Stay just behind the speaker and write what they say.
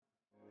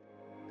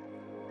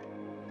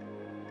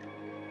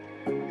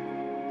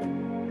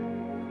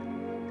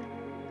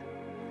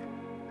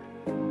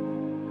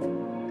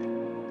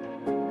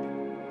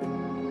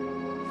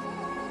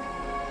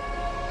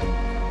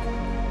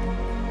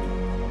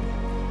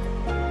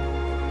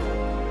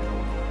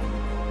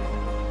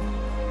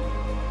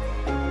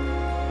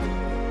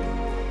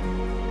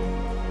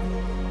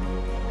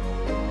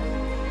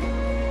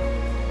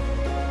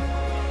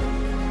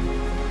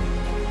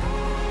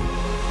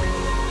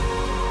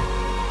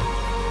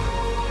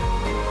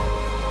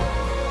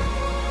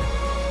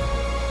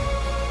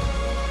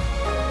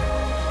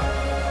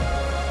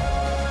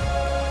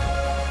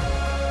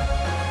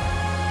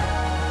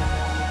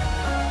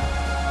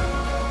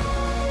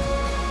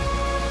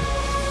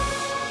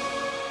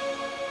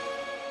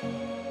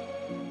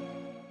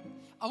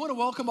I want to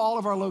welcome all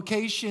of our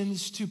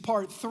locations to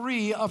part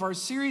 3 of our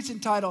series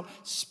entitled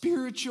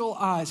Spiritual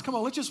Eyes. Come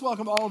on, let's just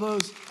welcome all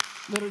those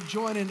that are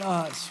joining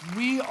us.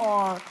 We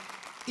are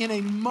in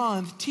a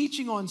month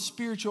teaching on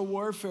spiritual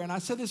warfare, and I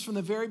said this from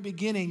the very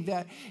beginning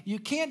that you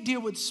can't deal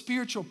with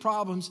spiritual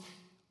problems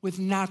with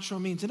natural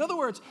means. In other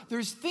words,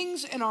 there's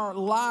things in our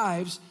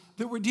lives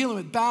that we're dealing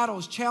with,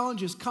 battles,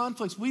 challenges,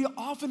 conflicts. We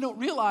often don't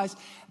realize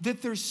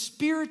that they're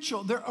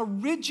spiritual. They're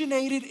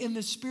originated in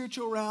the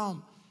spiritual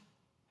realm.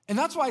 And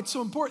that's why it's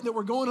so important that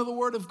we're going to the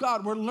Word of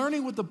God. We're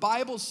learning what the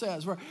Bible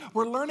says.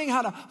 We're learning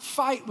how to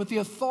fight with the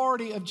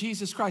authority of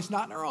Jesus Christ,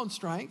 not in our own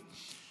strength,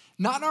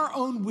 not in our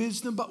own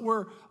wisdom, but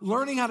we're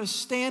learning how to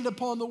stand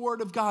upon the Word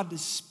of God, to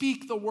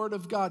speak the Word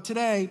of God.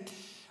 Today,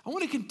 I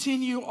want to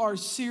continue our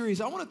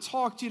series. I want to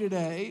talk to you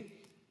today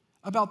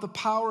about the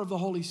power of the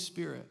Holy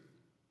Spirit.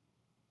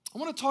 I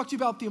want to talk to you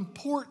about the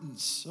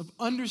importance of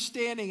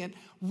understanding and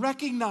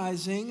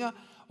recognizing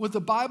what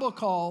the Bible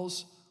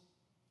calls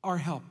our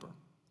helper.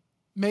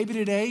 Maybe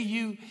today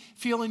you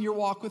feel in your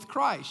walk with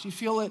Christ, you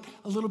feel it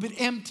a little bit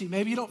empty.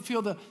 Maybe you don't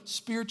feel the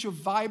spiritual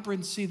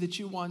vibrancy that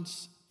you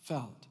once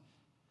felt.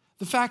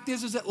 The fact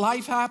is that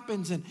life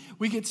happens and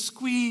we get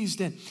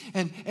squeezed and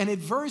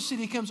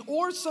adversity comes,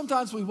 or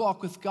sometimes we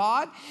walk with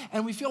God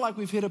and we feel like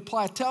we've hit a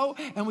plateau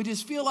and we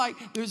just feel like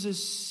there's a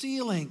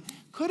ceiling.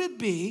 Could it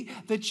be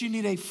that you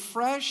need a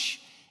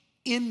fresh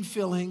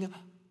infilling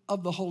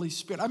of the Holy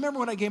Spirit? I remember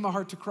when I gave my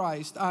heart to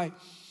Christ, I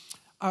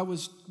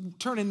was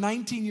turning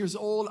 19 years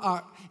old.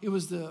 It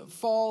was the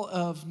fall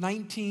of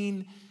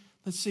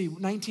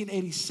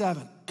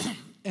 1987.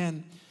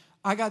 And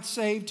I got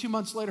saved. 2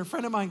 months later, a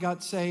friend of mine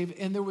got saved.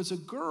 And there was a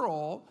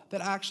girl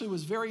that actually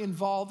was very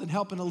involved in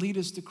helping to lead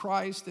us to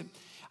Christ. And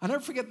I'll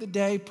never forget the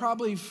day,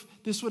 probably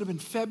this would have been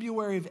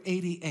February of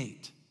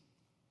 88.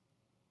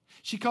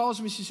 She calls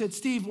me, she said,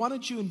 Steve, why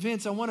don't you and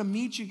Vince, I want to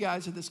meet you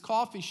guys at this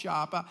coffee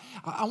shop.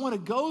 I want to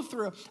go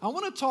through, I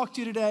want to talk to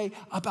you today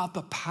about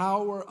the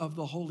power of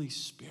the Holy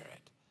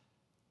Spirit.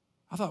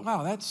 I thought,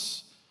 wow,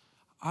 that's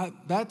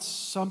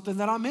something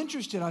that I'm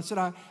interested in. I said,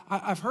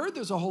 I've heard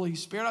there's a Holy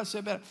Spirit. I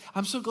said, but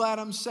I'm so glad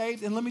I'm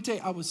saved. And let me tell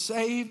you, I was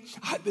saved.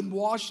 I've been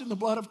washed in the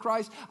blood of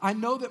Christ. I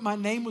know that my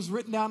name was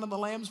written down in the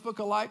Lamb's Book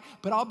of Life.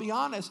 But I'll be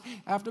honest,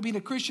 after being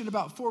a Christian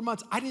about 4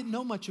 months, I didn't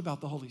know much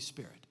about the Holy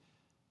Spirit.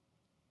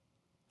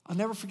 I'll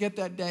never forget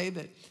that day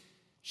that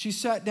she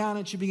sat down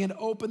and she began to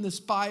open this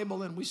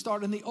Bible, and we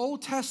started in the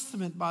Old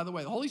Testament, by the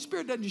way. The Holy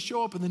Spirit doesn't just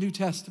show up in the New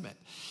Testament.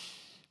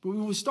 But we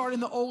would start in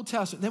the Old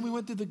Testament. Then we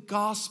went through the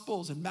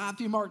Gospels and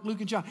Matthew, Mark,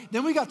 Luke, and John.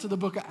 Then we got to the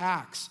book of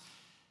Acts.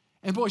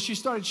 And boy, she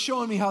started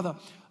showing me how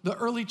the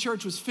early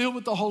church was filled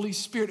with the Holy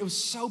Spirit. It was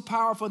so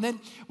powerful. And then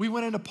we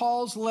went into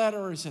Paul's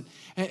letters,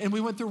 and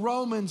we went through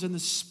Romans and the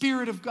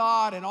Spirit of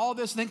God and all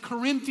this, and then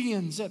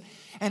Corinthians.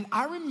 And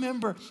I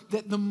remember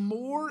that the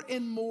more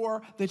and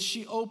more that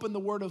she opened the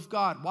Word of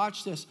God,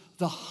 watch this,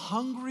 the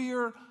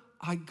hungrier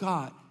I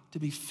got to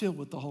be filled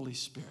with the Holy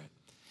Spirit.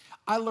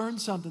 I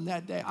learned something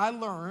that day. I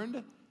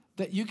learned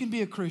that you can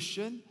be a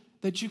Christian,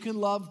 that you can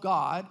love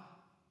God,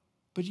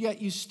 but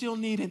yet you still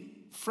need a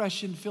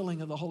fresh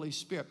infilling of the Holy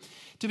Spirit.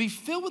 To be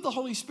filled with the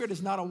Holy Spirit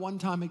is not a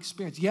one-time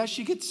experience. Yes,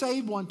 you get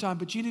saved one time,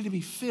 but you need to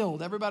be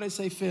filled. Everybody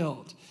say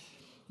filled.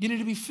 You need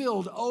to be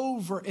filled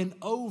over and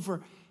over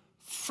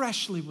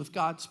freshly with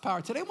God's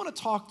power. Today I want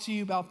to talk to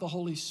you about the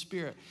Holy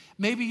Spirit.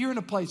 Maybe you're in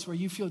a place where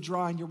you feel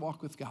dry in your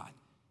walk with God.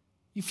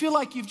 You feel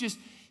like you've just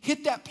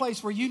hit that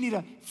place where you need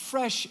a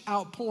fresh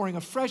outpouring,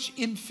 a fresh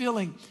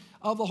infilling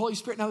of the Holy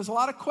Spirit. Now, there's a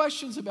lot of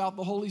questions about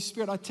the Holy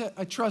Spirit.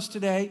 I trust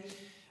today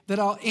that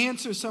I'll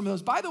answer some of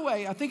those. By the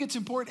way, I think it's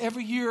important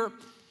every year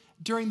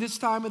during this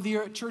time of the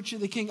year at Church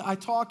of the King, I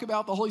talk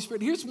about the Holy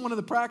Spirit. Here's one of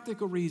the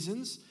practical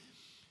reasons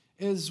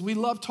is we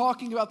love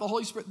talking about the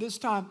Holy Spirit this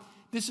time.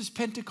 This is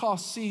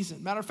Pentecost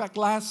season. Matter of fact,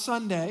 last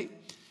Sunday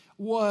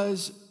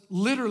was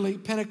literally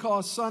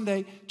Pentecost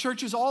Sunday.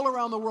 Churches all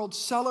around the world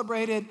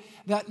celebrated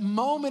that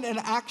moment in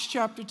Acts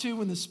chapter 2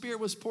 when the Spirit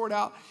was poured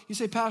out. You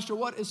say, Pastor,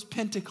 what is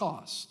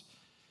Pentecost?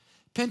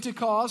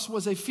 Pentecost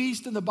was a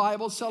feast in the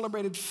Bible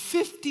celebrated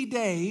 50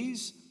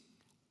 days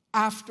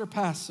after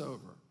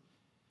Passover.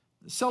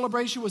 The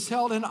celebration was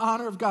held in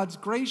honor of God's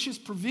gracious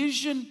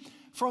provision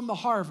from the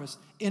harvest.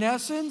 In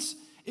essence,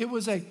 it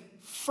was a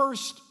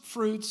first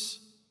fruits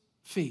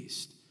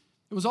feast.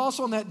 It was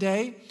also on that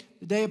day,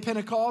 the day of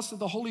Pentecost, that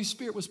the Holy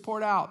Spirit was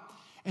poured out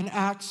in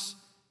Acts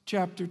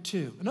chapter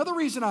 2. Another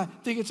reason I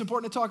think it's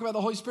important to talk about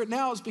the Holy Spirit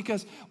now is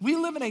because we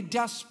live in a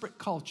desperate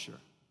culture.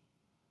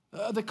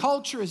 The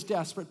culture is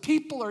desperate.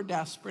 People are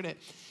desperate.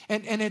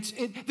 And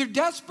they're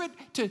desperate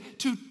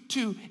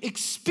to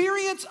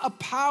experience a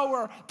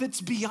power that's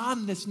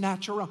beyond this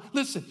natural realm.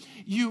 Listen,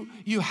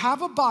 you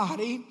have a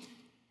body.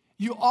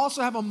 You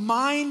also have a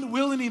mind,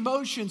 will, and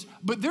emotions,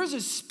 but there's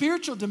a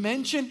spiritual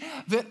dimension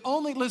that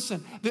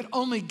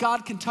only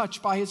God can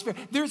touch by His Spirit.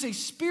 There's a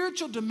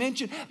spiritual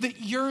dimension that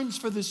yearns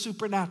for the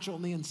supernatural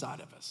on the inside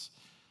of us.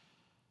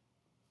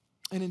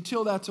 And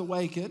until that's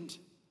awakened,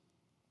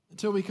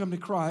 until we come to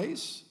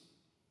Christ,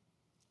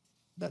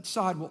 that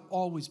side will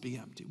always be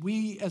empty.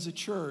 We as a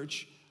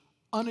church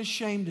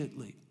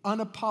unashamedly,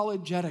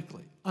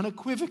 unapologetically,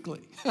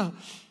 unequivocally,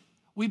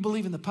 we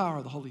believe in the power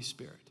of the Holy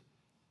Spirit.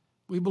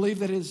 We believe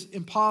that it is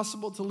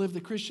impossible to live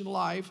the Christian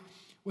life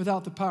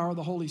without the power of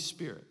the Holy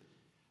Spirit.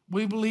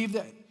 We believe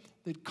that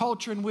the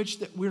culture in which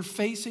that we're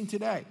facing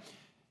today,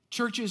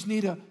 churches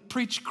need to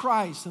preach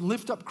Christ and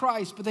lift up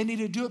Christ, but they need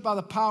to do it by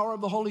the power of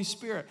the Holy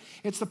Spirit.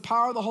 It's the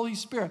power of the Holy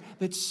Spirit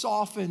that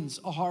softens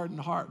a hardened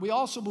heart. We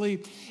also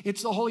believe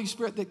it's the Holy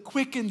Spirit that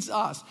quickens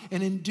us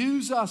and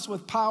endues us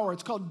with power.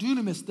 It's called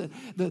dunamis,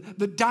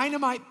 the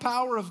dynamite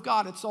power of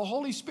God. It's the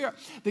Holy Spirit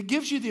that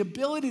gives you the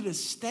ability to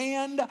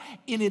stand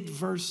in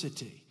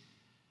adversity.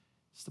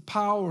 It's the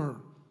power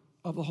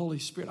of the Holy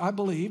Spirit. I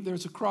believe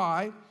there's a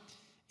cry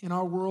in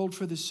our world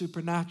for the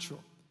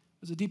supernatural.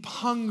 There's a deep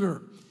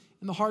hunger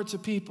in the hearts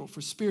of people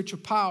for spiritual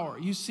power.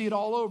 You see it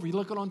all over. You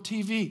look at it on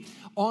TV,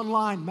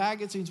 online,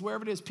 magazines,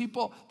 wherever it is.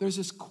 People, there's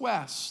this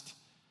quest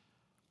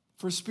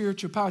for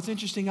spiritual power. It's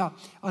interesting. I'll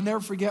never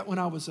forget when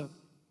I was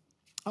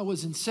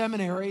in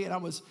seminary and I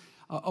was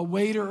a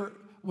waiter,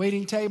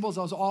 waiting tables.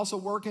 I was also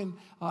working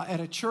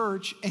at a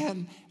church.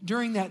 And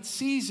during that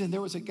season,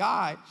 there was a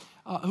guy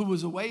who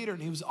was a waiter,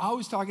 and he was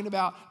always talking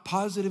about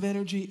positive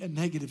energy and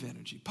negative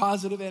energy.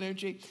 Positive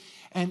energy.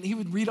 And he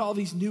would read all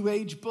these new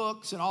age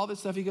books and all this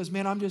stuff. He goes,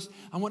 man,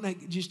 I want to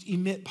just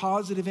emit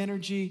positive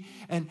energy.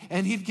 And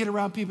he'd get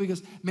around people. He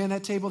goes, man,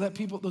 that table,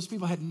 those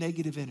people had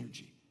negative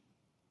energy.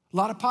 A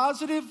lot of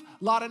positive,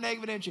 a lot of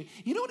negative energy.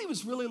 You know what he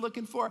was really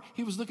looking for?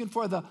 He was looking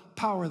for the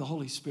power of the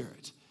Holy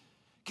Spirit.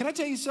 Can I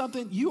tell you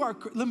something?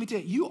 Let me tell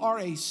you, you are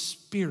a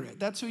spirit.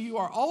 That's who you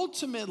are.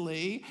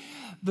 Ultimately,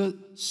 the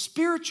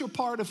spiritual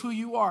part of who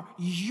you are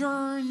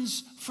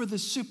yearns for the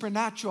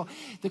supernatural.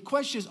 The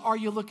question is, are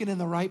you looking in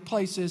the right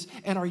places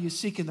and are you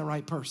seeking the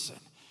right person?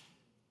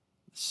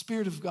 The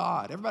Spirit of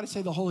God. Everybody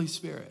say the Holy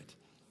Spirit.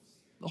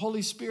 The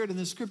Holy Spirit in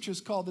the scripture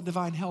is called the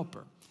divine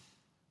helper.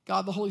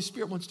 God, the Holy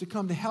Spirit, wants to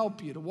come to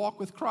help you, to walk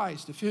with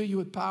Christ, to fill you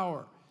with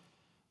power.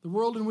 The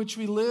world in which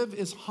we live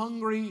is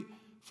hungry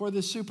for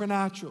the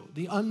supernatural,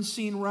 the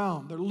unseen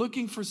realm. They're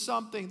looking for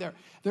something.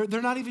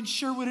 They're not even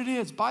sure what it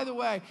is. By the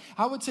way,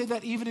 I would say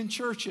that even in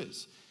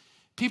churches,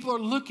 people are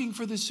looking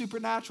for the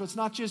supernatural. It's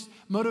not just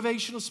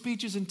motivational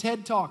speeches and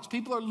TED Talks.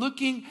 People are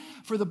looking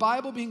for the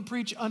Bible being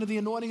preached under the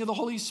anointing of the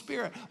Holy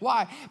Spirit.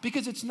 Why?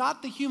 Because it's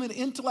not the human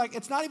intellect.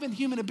 It's not even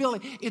human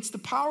ability. It's the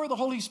power of the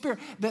Holy Spirit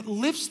that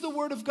lifts the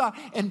Word of God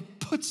and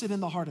puts it in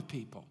the heart of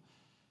people.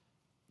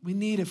 We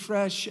need a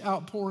fresh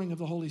outpouring of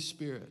the Holy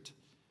Spirit.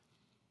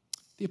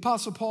 The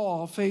Apostle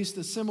Paul faced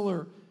a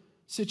similar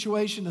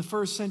situation in the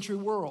first century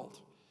world.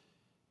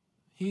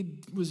 He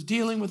was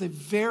dealing with a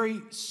very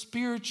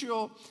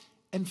spiritual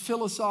and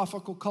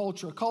philosophical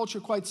culture, a culture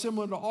quite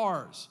similar to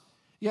ours.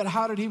 Yet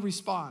how did he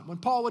respond? When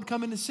Paul would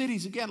come into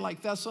cities, again,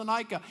 like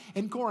Thessalonica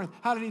and Corinth,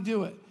 how did he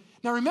do it?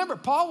 Now remember,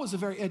 Paul was a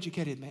very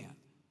educated man,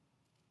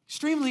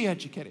 extremely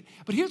educated.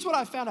 But here's what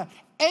I found out.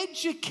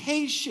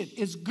 Education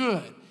is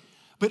good.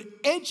 But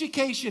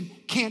education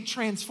can't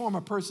transform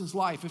a person's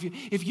life.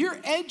 If you're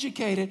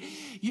educated,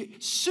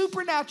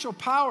 supernatural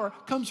power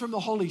comes from the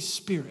Holy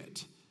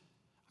Spirit.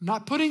 I'm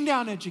not putting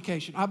down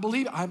education. I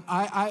believe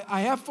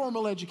I have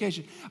formal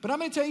education. But I'm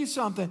going to tell you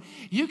something.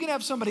 You can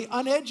have somebody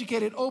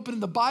uneducated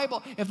open the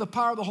Bible. If the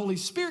power of the Holy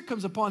Spirit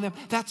comes upon them,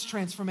 that's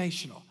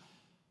transformational.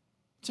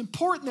 It's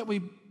important that we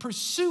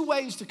pursue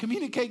ways to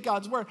communicate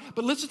God's word.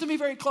 But listen to me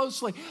very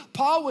closely.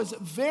 Paul was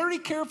very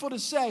careful to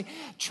say,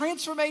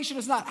 transformation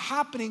is not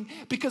happening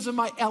because of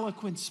my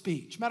eloquent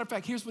speech. Matter of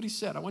fact, here's what he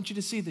said. I want you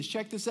to see this.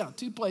 Check this out.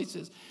 2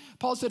 places.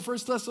 Paul said, 1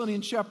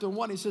 Thessalonians chapter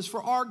 1, he says,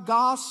 for our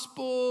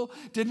gospel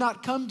did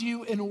not come to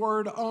you in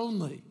word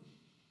only.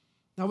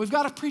 Now, we've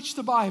got to preach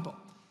the Bible.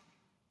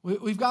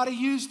 We've got to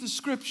use the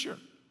scripture.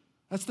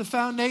 That's the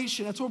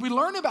foundation. That's where we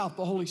learn about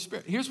the Holy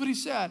Spirit. Here's what he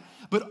said.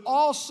 But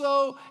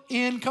also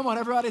in, come on,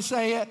 everybody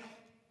say it,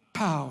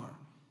 power.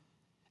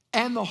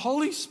 And the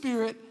Holy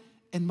Spirit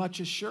and much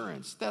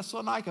assurance.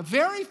 Thessalonica,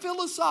 very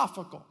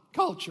philosophical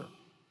culture,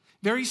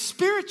 very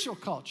spiritual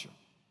culture.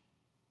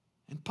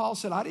 And Paul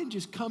said, I didn't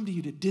just come to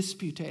you to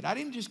disputate. I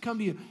didn't just come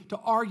to you to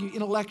argue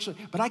intellectually,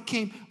 but I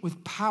came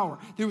with power.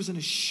 There was an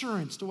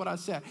assurance to what I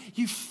said.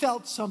 You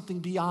felt something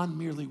beyond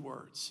merely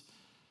words.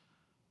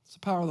 It's the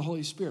power of the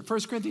Holy Spirit.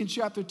 1 Corinthians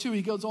chapter 2,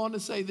 he goes on to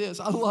say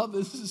this. I love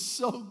this. This is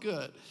so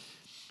good.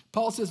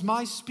 Paul says,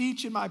 my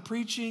speech and my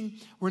preaching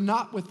were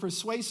not with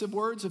persuasive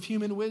words of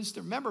human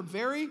wisdom. Remember,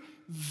 very,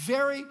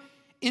 very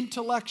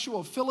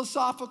intellectual,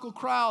 philosophical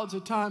crowds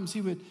at times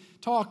he would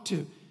talk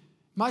to.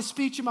 My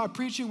speech and my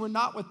preaching were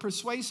not with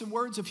persuasive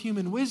words of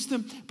human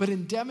wisdom, but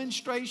in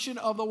demonstration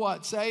of the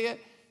what? Say it.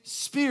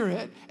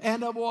 Spirit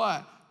and of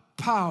what?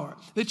 Power.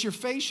 That your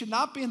faith should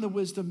not be in the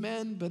wisdom of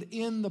men, but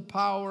in the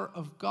power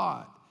of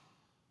God.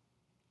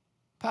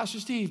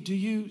 Pastor Steve, do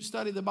you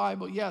study the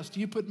Bible? Yes.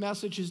 Do you put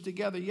messages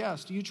together?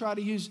 Yes. Do you try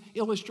to use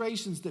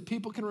illustrations that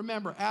people can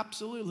remember?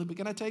 Absolutely. But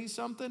can I tell you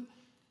something?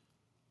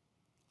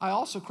 I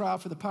also cry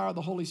out for the power of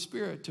the Holy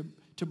Spirit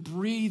to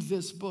breathe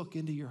this book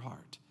into your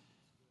heart.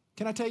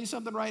 Can I tell you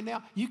something right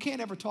now? You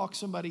can't ever talk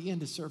somebody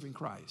into serving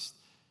Christ.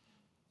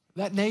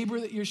 That neighbor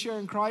that you're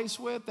sharing Christ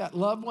with, that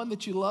loved one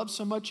that you love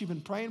so much you've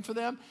been praying for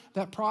them,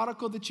 that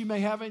prodigal that you may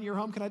have in your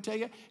home, can I tell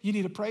you, you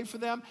need to pray for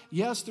them.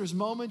 Yes, there's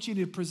moments you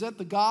need to present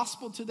the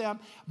gospel to them,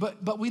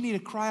 but we need to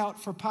cry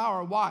out for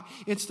power. Why?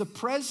 It's the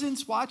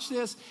presence, watch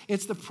this,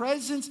 it's the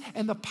presence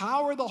and the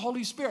power of the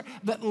Holy Spirit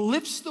that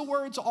lifts the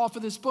words off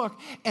of this book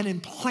and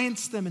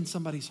implants them in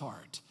somebody's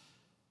heart.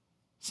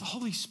 It's the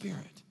Holy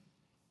Spirit.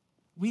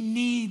 We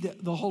need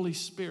the Holy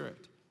Spirit.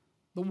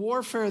 The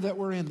warfare that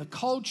we're in, the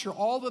culture,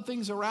 all the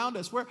things around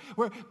us, where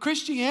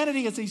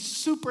Christianity is a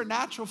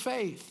supernatural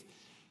faith.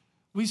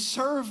 We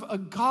serve a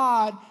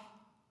God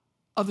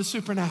of the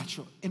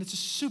supernatural, and it's a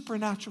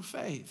supernatural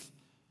faith.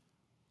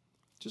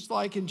 Just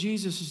like in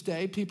Jesus'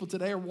 day, people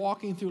today are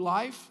walking through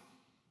life,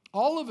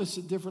 all of us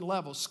at different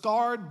levels,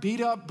 scarred, beat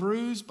up,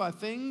 bruised by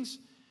things,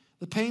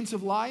 the pains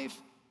of life.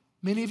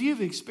 Many of you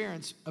have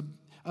experienced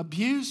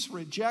abuse,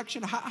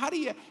 rejection. How do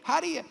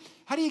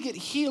you get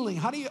healing?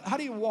 How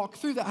do you walk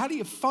through that? How do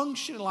you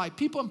function in life?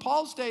 People in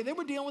Paul's day, they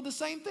were dealing with the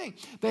same thing.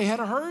 They had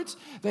hurts,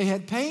 they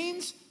had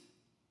pains,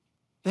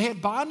 they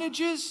had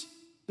bondages.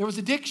 There was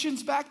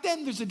addictions back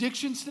then, there's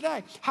addictions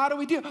today. How do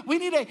we deal? We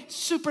need a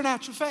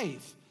supernatural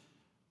faith.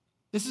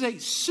 This is a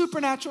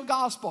supernatural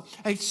gospel,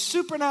 a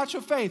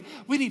supernatural faith.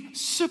 We need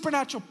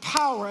supernatural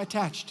power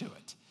attached to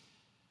it.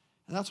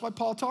 And that's what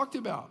Paul talked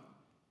about.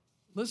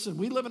 Listen,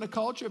 we live in a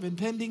culture of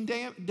impending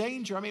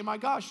danger. I mean, my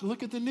gosh,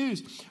 look at the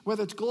news.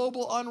 Whether it's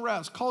global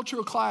unrest,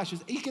 cultural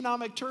clashes,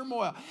 economic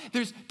turmoil.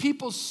 There's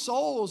people's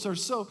souls are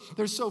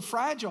they're so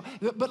fragile.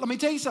 But let me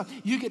tell you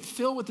something. You get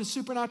filled with the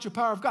supernatural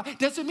power of God. It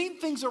doesn't mean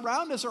things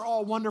around us are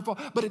all wonderful,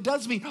 but it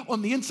does mean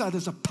on the inside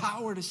there's a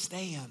power to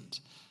stand.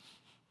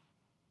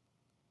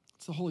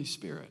 It's the Holy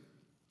Spirit.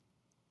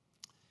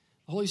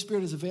 The Holy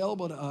Spirit is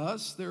available to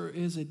us. There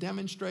is a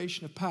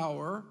demonstration of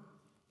power.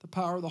 The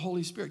power of the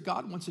Holy Spirit.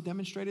 God wants to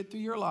demonstrate it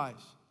through your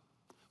lives.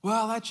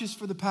 Well, that's just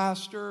for the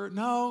pastor.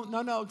 No,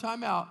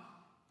 time out.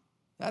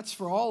 That's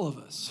for all of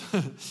us.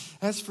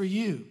 That's for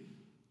you.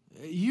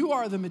 You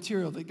are the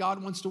material that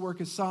God wants to work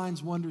His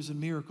signs, wonders, and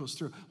miracles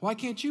through. Why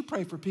can't you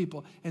pray for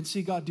people and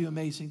see God do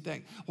amazing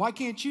things? Why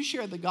can't you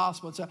share the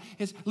gospel? And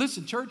say,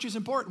 listen, church is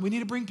important. We need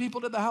to bring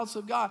people to the house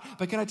of God.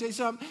 But can I tell you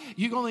something?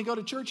 You can only go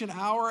to church an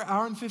hour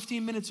and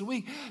 15 minutes a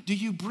week. Do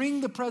you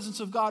bring the presence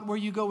of God where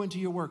you go into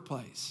your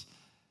workplace?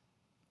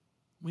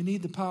 We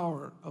need the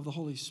power of the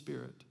Holy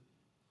Spirit.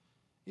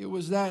 It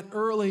was that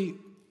early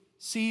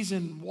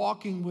season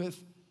walking with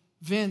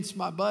Vince,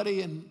 my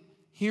buddy, and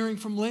hearing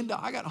from Linda,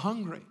 I got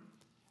hungry.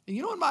 And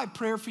you know what my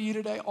prayer for you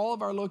today, all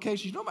of our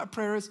locations, you know what my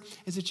prayer is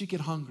that you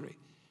get hungry.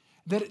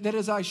 That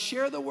as I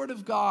share the word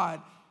of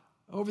God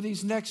over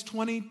these next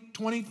 20,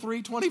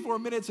 23, 24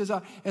 minutes,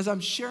 as I'm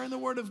sharing the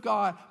word of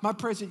God, my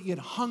prayer is that you get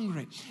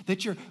hungry,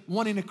 that you're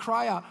wanting to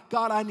cry out,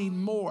 God, I need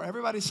more.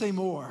 Everybody say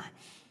more.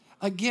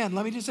 Again,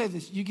 let me just say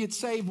this. You get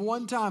saved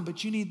one time,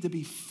 but you need to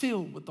be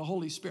filled with the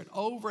Holy Spirit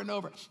over and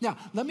over. Now,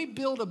 let me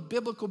build a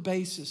biblical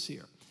basis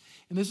here.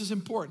 And this is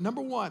important.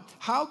 Number one,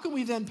 how can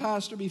we then,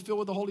 Pastor, be filled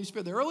with the Holy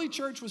Spirit? The early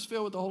church was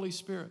filled with the Holy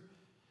Spirit.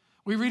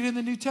 We read it in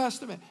the New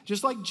Testament.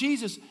 Just like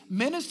Jesus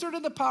ministered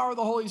in the power of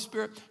the Holy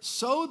Spirit,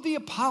 so the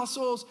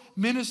apostles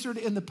ministered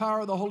in the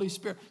power of the Holy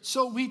Spirit.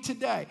 So we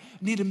today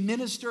need to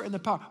minister in the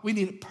power. We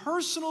need it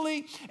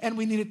personally, and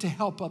we need it to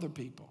help other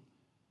people.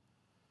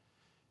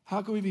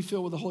 How can we be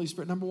filled with the Holy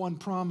Spirit? Number one,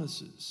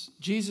 promises.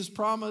 Jesus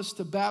promised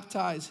to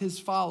baptize His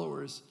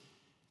followers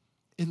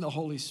in the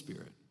Holy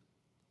Spirit.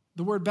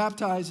 The word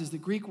baptize is the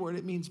Greek word.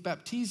 It means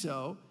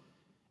baptizo,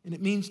 and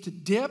it means to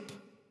dip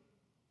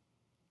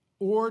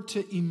or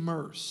to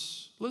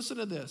immerse. Listen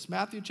to this,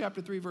 Matthew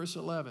chapter 3, verse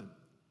 11.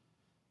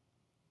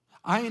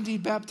 I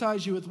indeed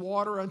baptize you with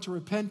water unto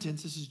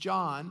repentance. This is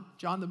John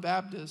the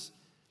Baptist.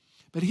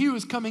 But He who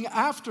is coming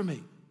after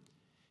me,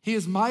 He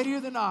is mightier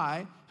than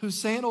I, whose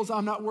sandals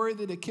I'm not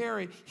worthy to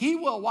carry. He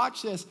will,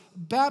 watch this,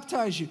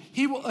 baptize you.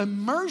 He will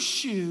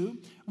immerse you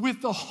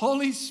with the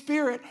Holy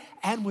Spirit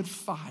and with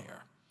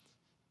fire.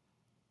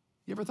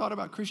 You ever thought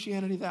about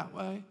Christianity that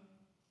way?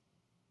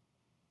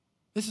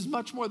 This is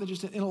much more than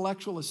just an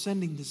intellectual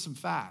ascending to some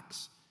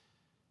facts.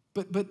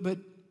 But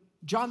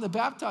John the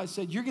Baptist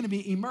said, you're going to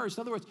be immersed.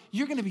 In other words,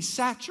 you're going to be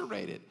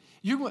saturated.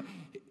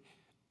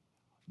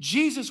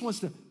 Jesus wants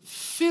to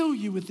fill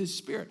you with His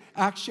Spirit.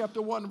 Acts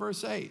chapter 1,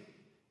 verse 8.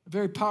 A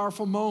very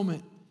powerful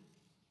moment.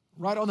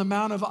 Right on the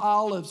Mount of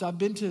Olives. I've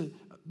been to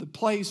the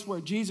place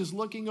where Jesus,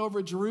 looking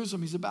over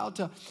Jerusalem, He's about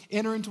to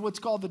enter into what's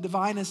called the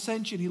divine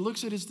ascension. He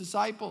looks at His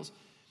disciples,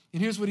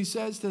 and here's what He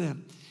says to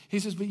them. He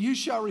says, but you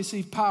shall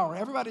receive power.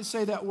 Everybody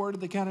say that word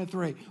at the count of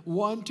 3.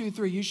 1, 2,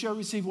 3. You shall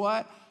receive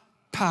what?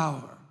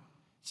 Power.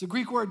 It's the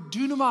Greek word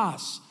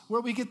dunamis,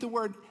 where we get the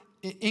word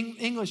in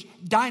English,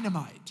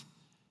 dynamite.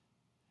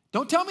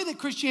 Don't tell me that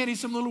Christianity is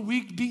some little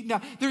weak, beaten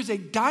down. There's a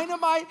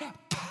dynamite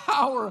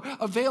power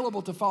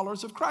available to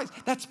followers of Christ.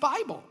 That's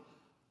Bible.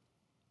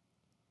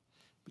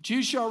 But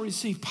you shall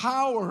receive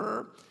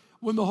power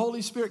when the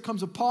Holy Spirit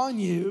comes upon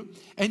you,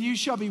 and you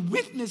shall be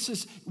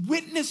witnesses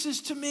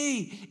to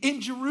me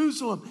in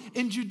Jerusalem,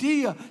 in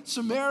Judea,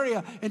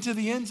 Samaria, and to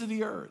the ends of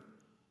the earth.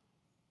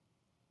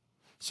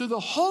 So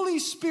the Holy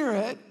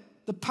Spirit,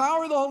 the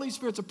power of the Holy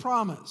Spirit's a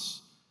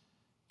promise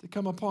to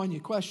come upon you.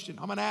 Question,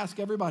 I'm going to ask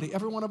everybody,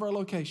 every one of our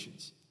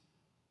locations,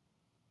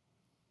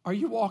 are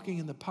you walking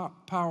in the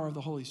power of the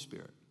Holy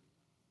Spirit?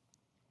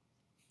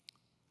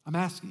 I'm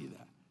asking you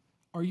that.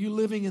 Are you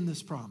living in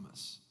this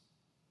promise?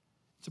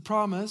 It's a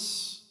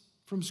promise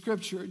from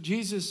Scripture.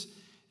 Jesus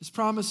is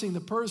promising the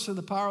person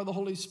the power of the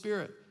Holy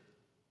Spirit.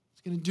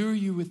 It's going to endue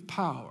you with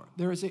power.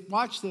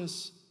 Watch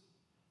this,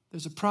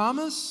 there's a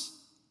promise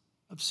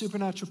of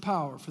supernatural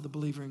power for the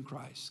believer in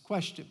Christ.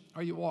 Question,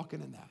 are you walking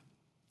in that?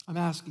 I'm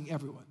asking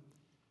everyone,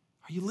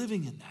 are you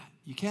living in that?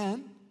 You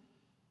can.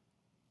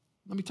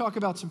 Let me talk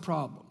about some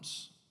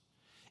problems.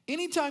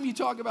 Anytime you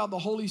talk about the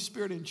Holy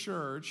Spirit in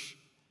church,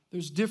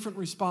 there's different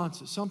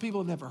responses. Some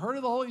people have never heard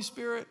of the Holy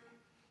Spirit.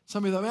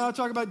 Some people, man, I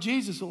talk about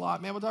Jesus a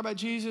lot. Man, we'll talk about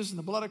Jesus and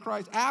the blood of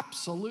Christ.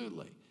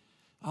 Absolutely.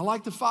 I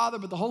like the Father,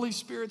 but the Holy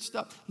Spirit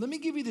stuff. Let me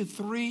give you the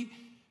three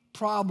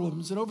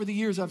problems. And over the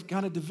years, I've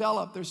kind of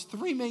developed, there's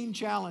three main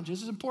challenges.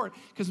 This is important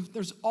because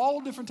there's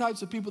all different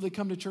types of people that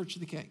come to Church of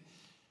the King.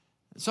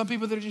 Some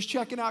people that are just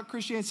checking out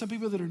Christianity, some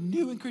people that are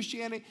new in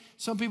Christianity,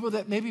 some people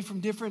that maybe from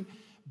different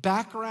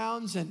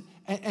backgrounds and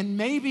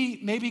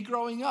maybe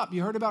growing up.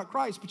 You heard about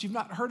Christ, but you've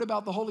not heard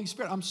about the Holy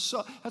Spirit.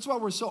 That's why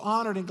we're so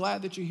honored and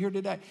glad that you're here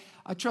today.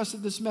 I trust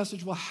that this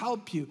message will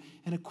help you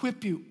and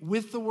equip you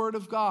with the Word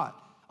of God,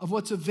 of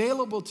what's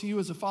available to you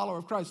as a follower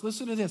of Christ.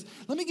 Listen to this.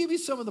 Let me give you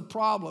some of the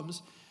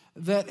problems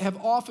that have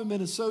often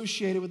been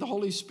associated with the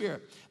Holy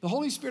Spirit. The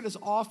Holy Spirit has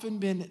often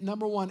been,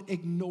 number one,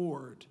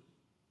 ignored.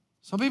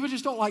 Some people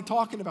just don't like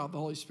talking about the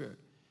Holy Spirit.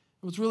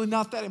 It's really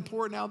not that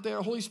important out there.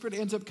 The Holy Spirit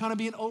ends up kind of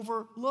being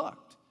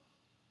overlooked.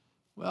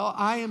 Well,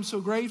 I am so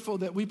grateful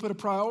that we put a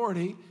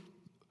priority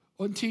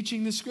on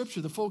teaching the Scripture,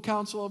 the full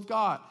counsel of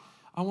God.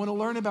 I want to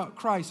learn about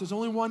Christ. There's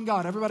only one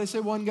God. Everybody say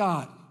one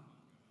God.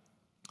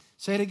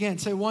 Say it again.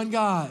 Say one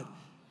God.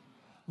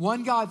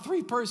 One God,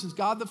 three persons.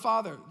 God the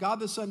Father, God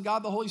the Son,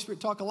 God the Holy Spirit.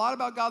 Talk a lot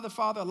about God the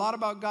Father, a lot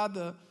about God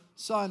the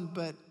Son,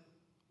 but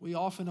we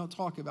often don't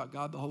talk about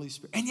God the Holy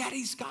Spirit. And yet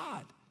He's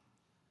God.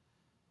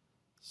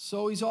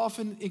 So He's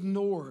often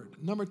ignored.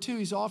 Number two,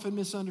 He's often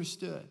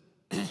misunderstood.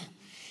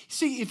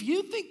 See, if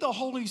you think the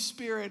Holy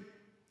Spirit,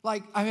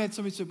 like I've had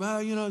somebody say,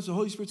 well, the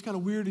Holy Spirit's kind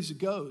of weird, He's a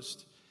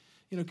ghost.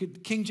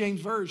 King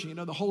James Version,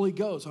 the Holy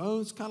Ghost.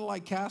 Oh, it's kind of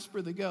like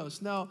Casper the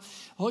Ghost. No,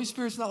 the Holy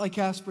Spirit's not like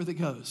Casper the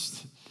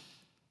Ghost.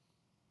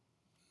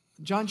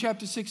 John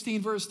chapter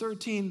 16, verse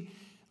 13,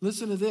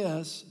 listen to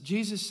this.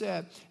 Jesus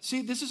said,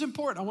 see, this is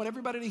important. I want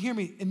everybody to hear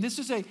me. And this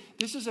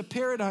is a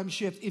paradigm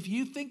shift. If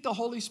you think the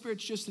Holy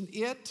Spirit's just an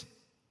it,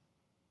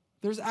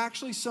 there's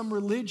actually some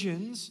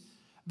religions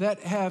that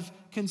have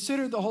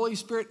considered the Holy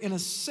Spirit in a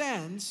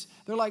sense.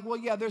 They're like, well,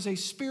 yeah, there's a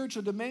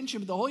spiritual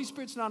dimension, but the Holy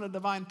Spirit's not a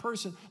divine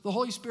person. The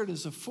Holy Spirit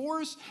is a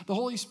force. The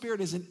Holy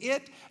Spirit is an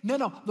it.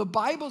 No, the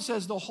Bible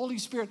says the Holy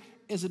Spirit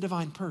is a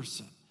divine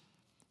person.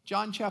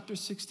 John chapter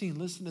 16,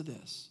 listen to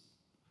this.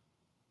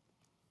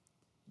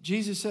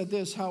 Jesus said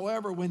this,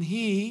 however, when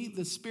He,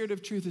 the Spirit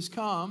of truth, has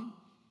come,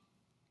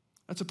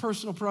 that's a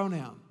personal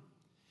pronoun.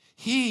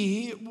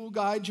 He will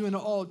guide you into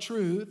all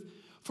truth.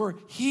 For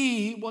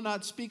He will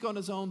not speak on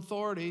His own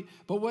authority,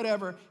 but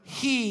whatever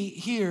He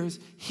hears,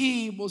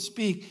 He will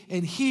speak,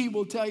 and He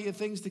will tell you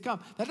things to come.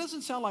 That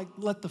doesn't sound like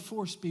let the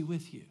force be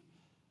with you.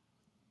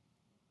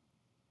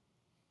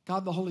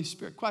 God the Holy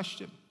Spirit.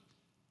 Question,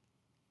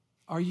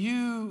 are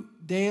you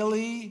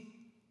daily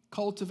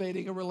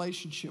cultivating a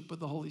relationship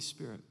with the Holy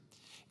Spirit?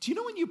 Do you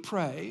know when you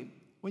pray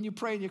and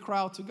you cry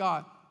out to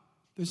God,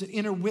 there's an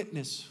inner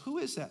witness. Who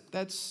is that?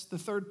 That's the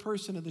third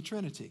person of the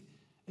Trinity.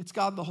 It's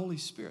God the Holy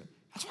Spirit.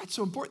 That's why it's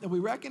so important that we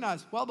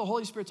recognize, well, the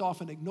Holy Spirit's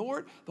often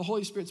ignored, the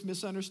Holy Spirit's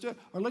misunderstood.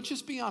 Or let's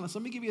just be honest.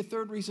 Let me give you a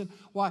third reason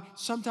why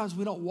sometimes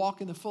we don't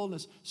walk in the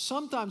fullness.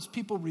 Sometimes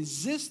people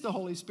resist the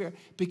Holy Spirit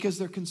because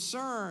they're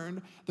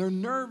concerned, they're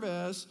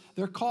nervous,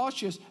 they're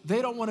cautious.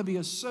 They don't want to be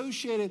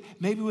associated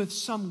maybe with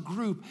some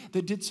group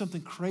that did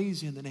something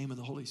crazy in the name of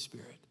the Holy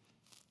Spirit.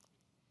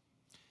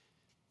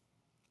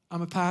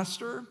 I'm a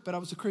pastor, but I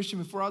was a Christian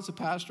before I was a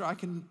pastor. I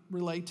can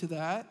relate to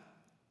that.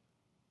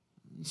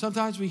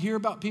 Sometimes we hear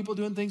about people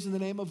doing things in the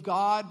name of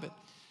God, but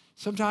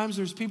sometimes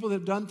there's people that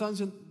have done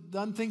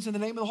things in the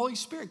name of the Holy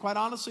Spirit. Quite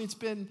honestly, it's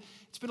been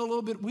a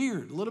little bit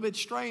weird, a little bit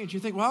strange.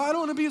 You think, well, I don't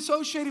want to be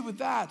associated with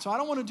that, so I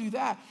don't want to do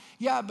that.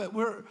 Yeah, but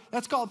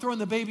that's called throwing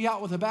the baby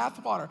out with the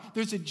bathwater.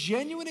 There's a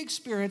genuine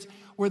experience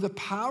where the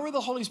power of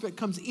the Holy Spirit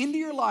comes into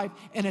your life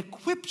and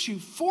equips you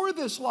for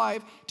this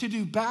life to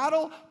do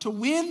battle, to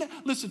win,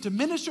 listen, to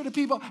minister to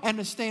people, and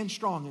to stand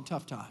strong in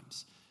tough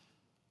times.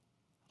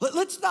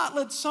 Let's not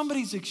let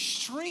somebody's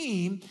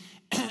extreme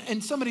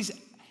and somebody's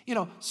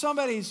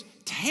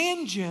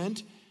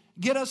tangent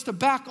get us to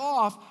back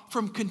off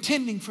from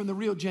contending from the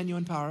real,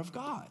 genuine power of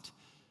God.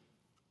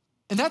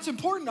 And that's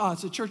important to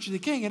us at Church of the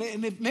King.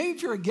 And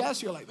if you're a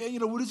guest, you're like, man,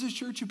 what is this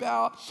church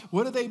about?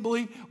 What do they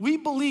believe? We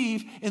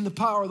believe in the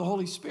power of the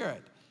Holy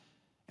Spirit.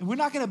 And we're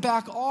not going to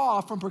back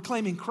off from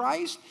proclaiming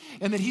Christ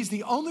and that he's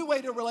the only way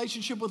to a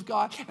relationship with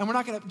God. And we're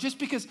not going to, just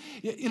because,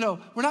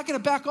 we're not going to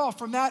back off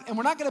from that. And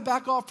we're not going to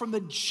back off from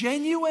the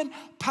genuine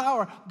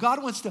power.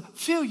 God wants to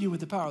fill you with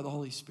the power of the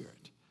Holy Spirit.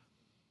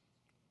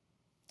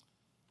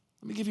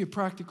 Let me give you a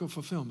practical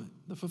fulfillment.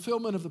 The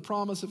fulfillment of the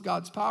promise of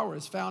God's power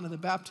is found in the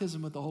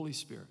baptism with the Holy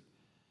Spirit.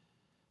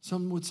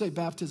 Some would say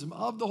baptism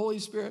of the Holy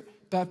Spirit,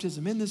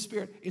 baptism in the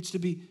Spirit. It's to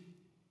be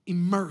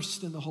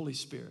immersed in the Holy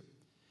Spirit.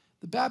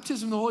 The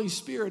baptism of the Holy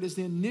Spirit is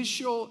the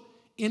initial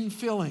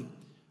infilling,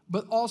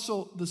 but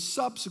also there's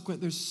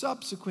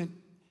subsequent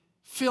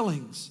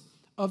fillings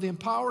of the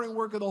empowering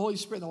work of the Holy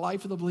Spirit in the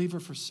life of the believer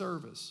for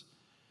service.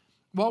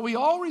 While we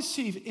all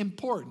receive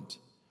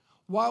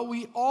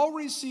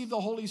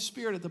the Holy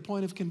Spirit at the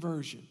point of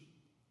conversion,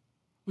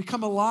 we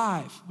come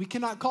alive. We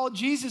cannot call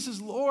Jesus as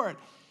Lord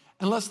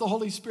unless the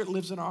Holy Spirit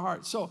lives in our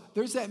hearts. So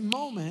there's that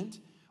moment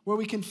where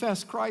we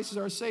confess Christ as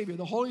our Savior.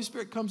 The Holy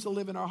Spirit comes to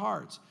live in our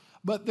hearts.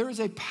 But there is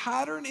a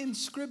pattern in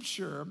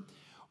Scripture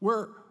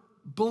where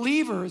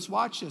believers,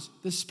 watch this,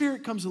 the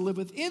Spirit comes to live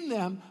within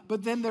them,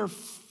 but then they're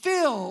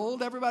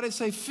filled, everybody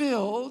say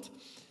filled,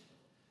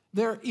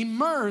 they're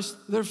immersed,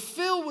 they're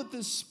filled with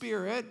the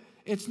Spirit.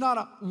 It's not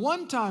a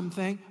one-time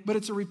thing, but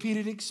it's a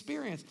repeated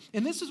experience.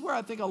 And this is where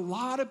I think a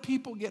lot of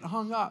people get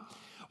hung up.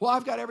 Well,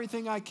 I've got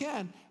everything I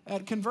can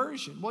at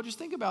conversion. Well, just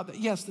think about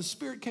that. Yes, the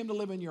Spirit came to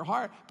live in your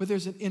heart, but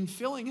there's an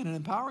infilling and an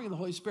empowering of the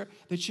Holy Spirit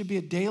that should be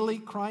a daily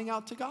crying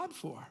out to God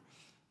for.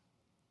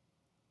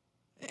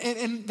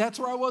 And that's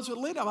where I was with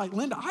Linda. I'm like,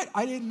 Linda,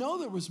 I didn't know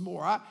there was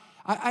more.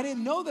 I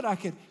didn't know that I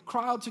could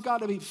cry out to God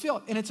to be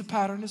filled. And it's a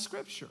pattern of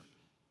Scripture.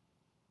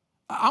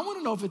 I want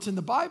to know if it's in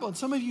the Bible. And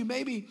some of you,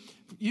 maybe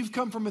you've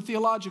come from a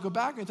theological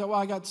background and thought, well,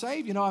 I got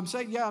saved. I'm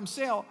saved. Yeah, I'm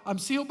sealed. I'm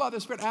sealed by the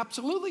Spirit.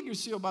 Absolutely, you're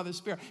sealed by the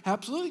Spirit.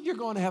 Absolutely, you're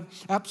going to have.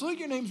 Absolutely,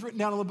 your name's written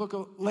down in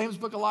the Lamb's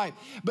Book of Life.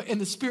 And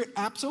the Spirit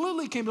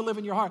absolutely came to live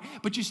in your heart.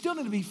 But you still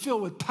need to be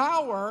filled with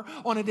power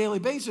on a daily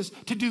basis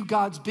to do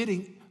God's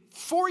bidding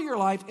for your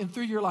life and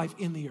through your life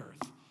in the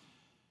earth.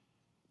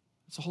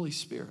 It's the Holy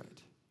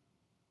Spirit.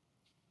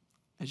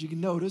 As you can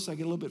notice, I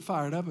get a little bit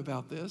fired up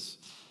about this.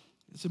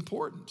 It's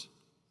important.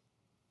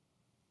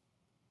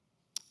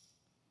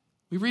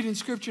 We read in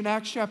Scripture in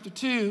Acts chapter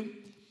 2,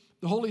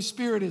 the Holy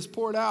Spirit is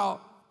poured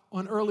out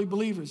on early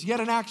believers. Yet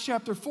in Acts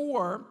chapter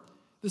 4,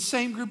 the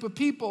same group of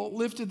people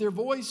lifted their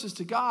voices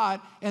to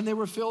God and they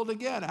were filled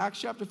again.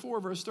 Acts chapter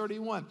 4, verse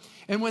 31.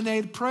 And when they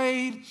had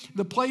prayed,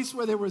 the place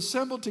where they were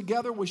assembled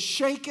together was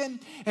shaken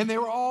and they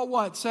were all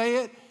what? Say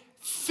it,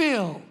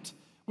 filled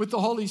with the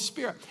Holy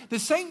Spirit. The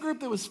same group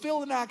that was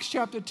filled in Acts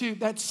chapter 2,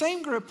 that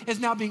same group is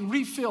now being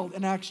refilled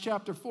in Acts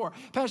chapter 4.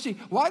 Pastor,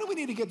 why do we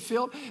need to get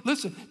filled?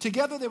 Listen,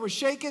 together they were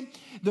shaken,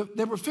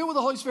 they were filled with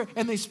the Holy Spirit,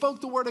 and they spoke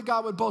the word of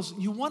God with boldness.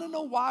 You want to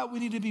know why we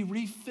need to be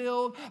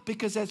refilled?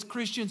 Because as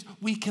Christians,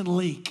 we can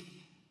leak.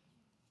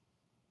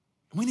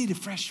 We need a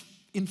fresh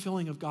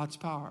infilling of God's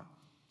power.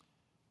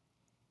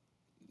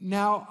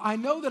 Now, I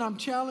know that I'm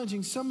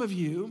challenging some of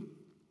you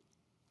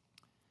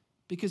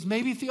because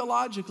maybe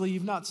theologically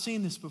you've not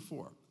seen this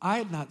before. I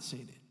had not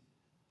seen it.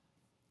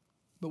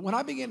 But when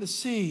I began to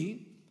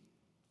see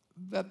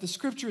that the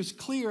Scripture is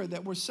clear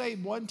that we're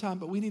saved one time,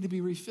 but we need to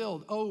be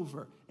refilled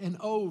over and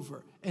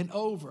over and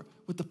over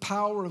with the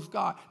power of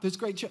God. There's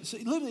great so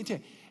let me tell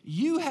you,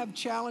 you have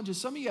challenges.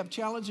 Some of you have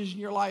challenges in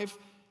your life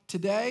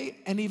today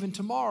and even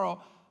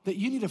tomorrow that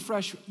you need a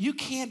fresh, you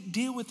can't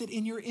deal with it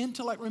in your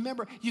intellect.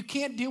 Remember, you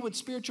can't deal with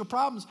spiritual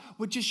problems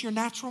with just your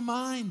natural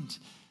mind.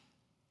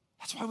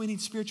 That's why we need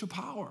spiritual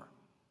power.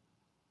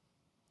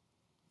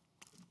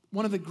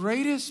 One of the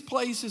greatest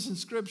places in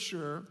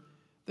Scripture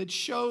that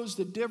shows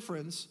the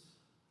difference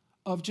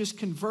of just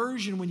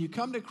conversion when you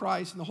come to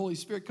Christ and the Holy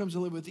Spirit comes to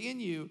live within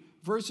you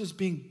versus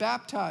being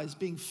baptized,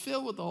 being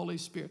filled with the Holy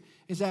Spirit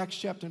is Acts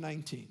chapter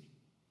 19.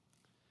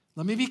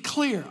 Let me be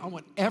clear. I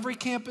want every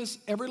campus,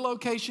 every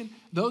location,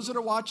 those that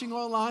are watching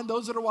online,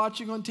 those that are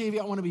watching on TV,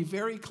 I want to be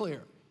very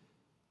clear.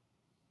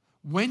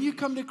 When you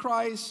come to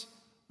Christ,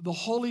 the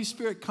Holy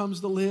Spirit comes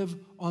to live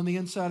on the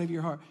inside of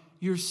your heart.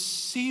 You're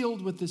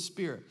sealed with the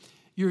Spirit.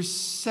 You're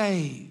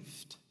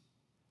saved.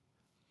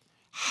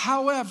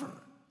 However,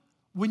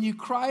 when you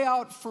cry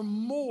out for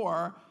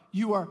more,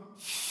 you are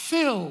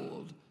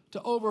filled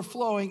to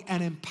overflowing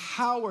and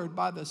empowered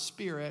by the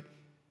Spirit.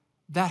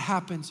 That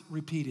happens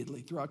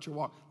repeatedly throughout your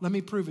walk. Let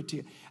me prove it to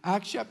you.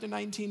 Acts chapter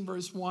 19,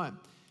 verse 1.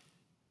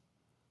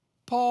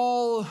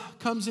 Paul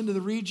comes into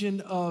the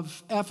region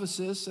of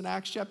Ephesus in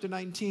Acts chapter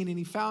 19, and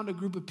he found a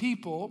group of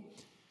people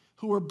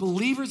who were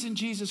believers in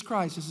Jesus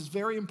Christ. This is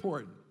very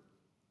important.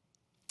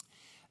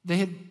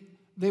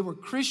 They were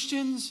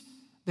Christians.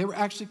 They were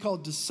actually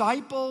called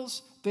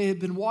disciples. They had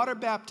been water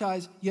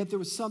baptized, yet there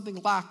was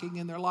something lacking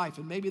in their life,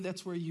 and maybe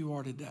that's where you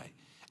are today.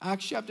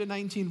 Acts chapter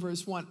 19,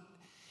 verse 1.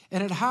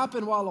 And it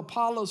happened while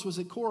Apollos was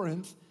at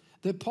Corinth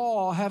that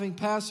Paul, having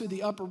passed through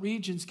the upper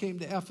regions, came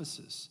to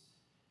Ephesus.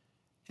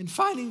 And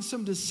finding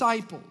some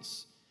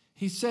disciples,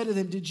 he said to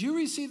them, "Did you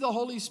receive the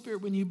Holy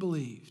Spirit when you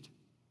believed?"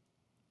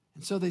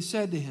 And so they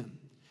said to him,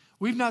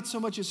 We've not so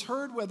much as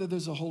heard whether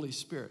there's a Holy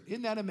Spirit.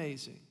 Isn't that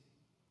amazing?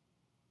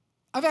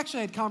 I've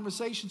actually had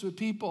conversations with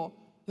people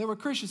that were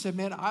Christians said,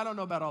 man, I don't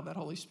know about all that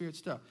Holy Spirit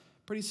stuff.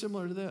 Pretty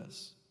similar to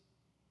this.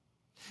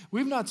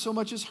 We've not so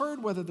much as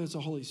heard whether there's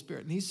a Holy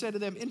Spirit. And he said to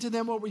them, into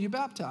them what were you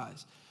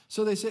baptized?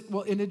 So they said,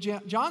 well, into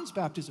John's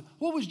baptism.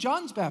 What was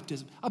John's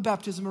baptism? A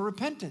baptism of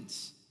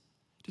repentance,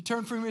 to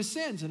turn from your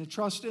sins and to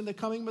trust in the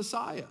coming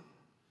Messiah.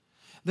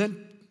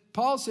 Then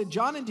Paul said,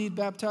 John indeed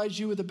baptized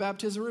you with the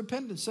baptism of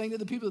repentance, saying to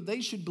the people that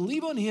they should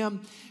believe on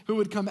him who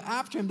would come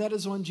after him, that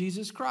is on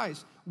Jesus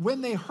Christ.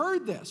 When they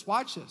heard this,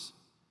 watch this.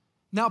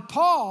 Now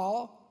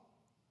Paul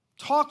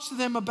talks to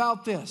them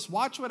about this.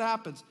 Watch what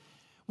happens.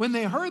 When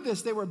they heard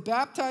this, they were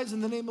baptized in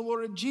the name of the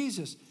Lord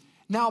Jesus.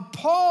 Now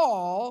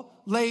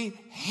Paul laid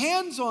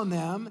hands on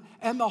them,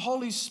 and the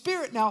Holy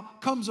Spirit now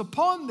comes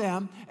upon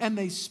them, and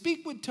they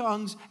speak with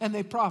tongues, and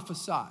they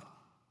prophesy.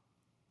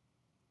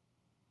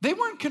 They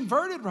weren't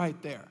converted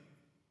right there.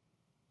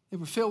 They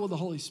were filled with the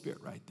Holy Spirit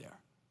right there.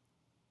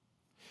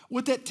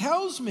 What that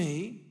tells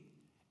me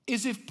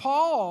is if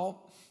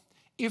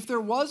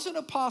there wasn't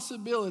a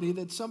possibility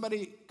that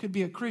somebody could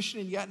be a Christian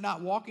and yet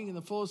not walking in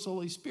the fullest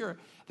Holy Spirit,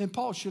 then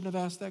Paul shouldn't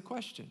have asked that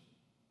question.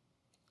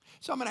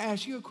 So I'm going to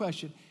ask you a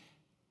question.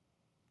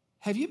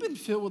 Have you been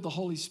filled with the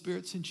Holy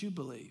Spirit since you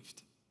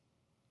believed?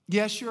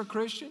 Yes, you're a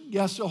Christian.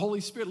 Yes, the Holy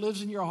Spirit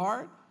lives in your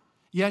heart.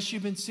 Yes,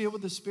 you've been sealed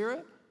with the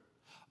Spirit.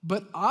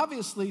 But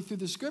obviously through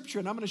the Scripture,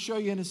 and I'm going to show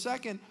you in a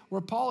second,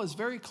 where Paul is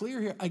very clear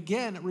here,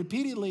 again,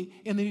 repeatedly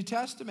in the New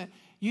Testament,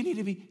 you need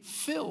to be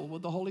filled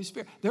with the Holy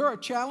Spirit. There are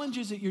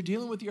challenges that you're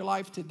dealing with in your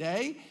life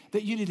today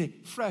that you need a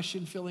fresh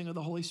infilling of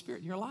the Holy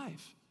Spirit in your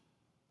life.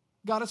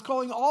 God is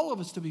calling all of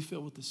us to be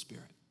filled with the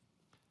Spirit.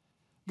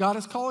 God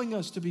is calling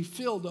us to be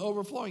filled to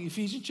overflowing.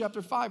 Ephesians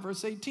chapter 5,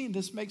 verse 18.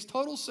 This makes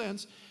total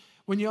sense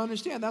when you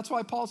understand. That's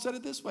why Paul said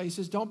it this way. He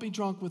says, don't be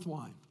drunk with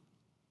wine,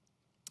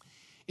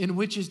 in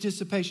which is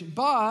dissipation,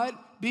 but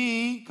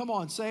be, come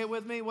on, say it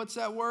with me. What's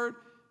that word?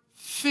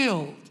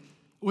 Filled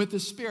with the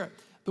Spirit.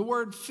 The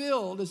word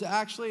filled is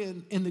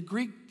actually in the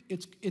Greek,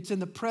 it's in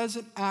the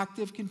present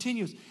active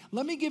continuous.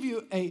 Let me give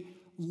you a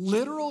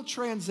literal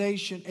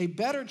translation, a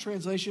better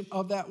translation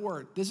of that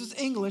word. This is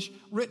English,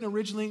 written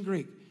originally in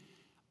Greek.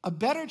 A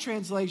better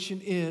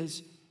translation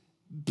is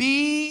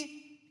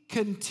be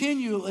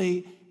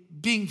continually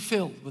being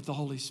filled with the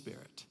Holy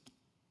Spirit.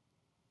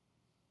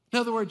 In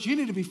other words, you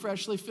need to be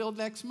freshly filled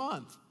next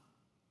month.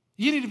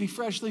 You need to be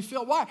freshly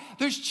filled. Why?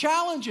 There's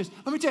challenges.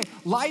 Let me tell you,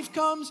 life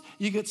comes,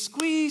 you get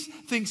squeezed,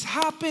 things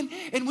happen,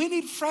 and we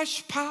need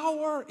fresh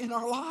power in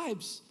our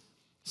lives.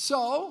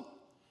 So,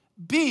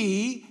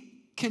 be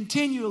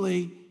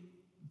continually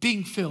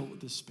being filled with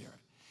the Spirit.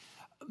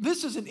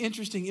 This is an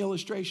interesting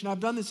illustration. I've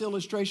done this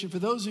illustration for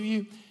those of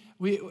you,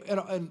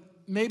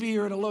 maybe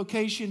you're in a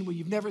location where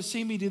you've never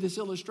seen me do this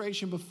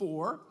illustration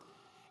before.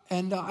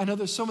 And I know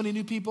there's so many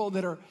new people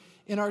that are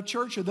in our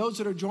church, or those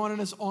that are joining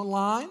us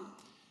online,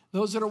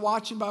 those that are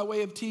watching by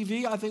way of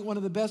TV. I think one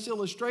of the best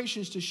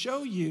illustrations to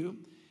show you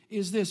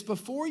is this.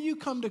 Before you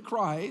come to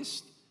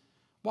Christ,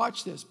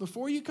 watch this.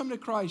 Before you come to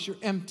Christ, you're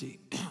empty,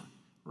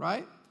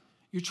 right?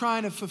 You're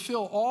trying to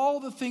fulfill all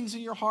the things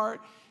in your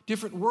heart,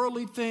 different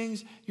worldly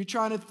things. You're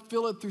trying to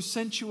fill it through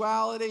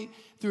sensuality,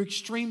 through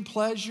extreme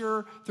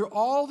pleasure, through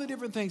all the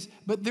different things.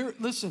 But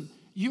listen,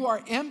 you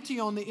are empty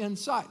on the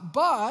inside.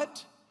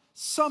 But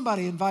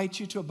somebody invites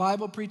you to a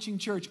Bible preaching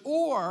church,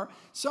 or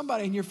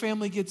somebody in your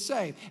family gets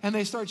saved and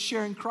they start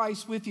sharing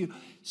Christ with you.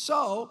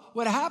 So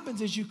what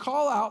happens is you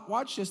call out,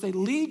 watch this, they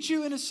lead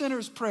you in a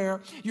sinner's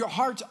prayer, your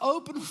heart's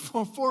open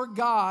before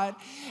God,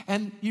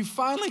 and you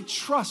finally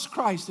trust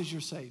Christ as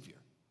your Savior.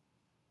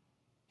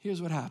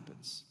 Here's what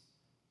happens.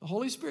 The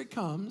Holy Spirit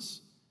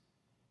comes,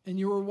 and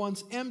you were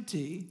once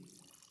empty,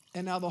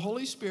 and now the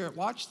Holy Spirit,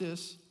 watch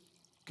this,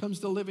 comes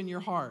to live in your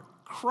heart.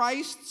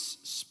 Christ's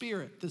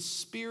Spirit, the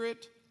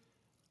Spirit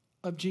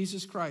of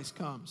Jesus Christ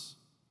comes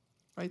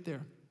right there.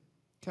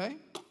 Okay?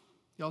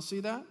 Y'all see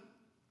that?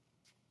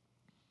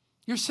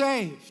 You're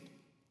saved.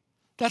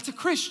 That's a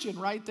Christian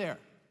right there.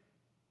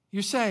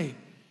 You're saved.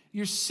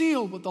 You're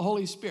sealed with the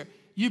Holy Spirit.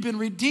 You've been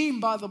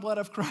redeemed by the blood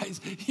of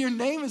Christ. Your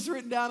name is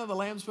written down in the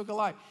Lamb's Book of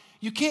Life.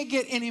 You can't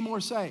get any more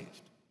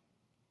saved,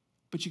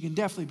 but you can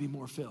definitely be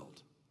more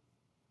filled.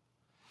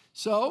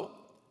 So,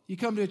 you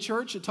come to a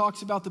church that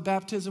talks about the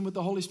baptism with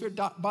the Holy Spirit.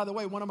 By the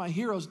way, one of my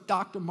heroes,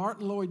 Dr.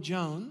 Martin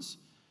Lloyd-Jones,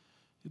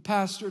 who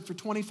pastored for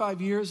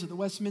 25 years at the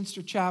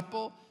Westminster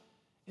Chapel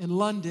in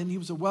London. He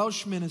was a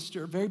Welsh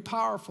minister, very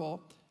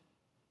powerful.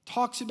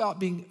 Talks about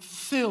being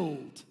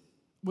filled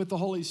with the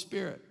Holy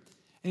Spirit.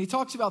 And he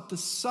talks about the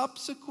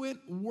subsequent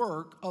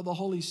work of the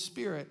Holy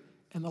Spirit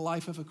in the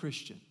life of a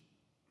Christian.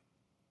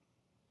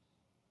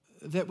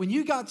 That when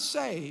you got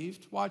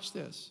saved, watch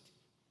this,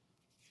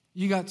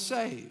 you got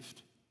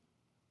saved.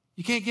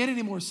 You can't get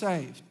any more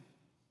saved,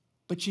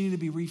 but you need to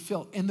be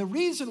refilled. And the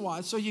reason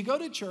why, so you go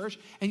to church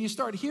and you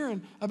start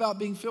hearing about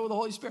being filled with the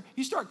Holy Spirit.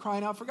 You start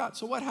crying out for God.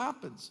 So what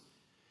happens?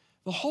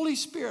 The Holy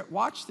Spirit,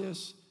 watch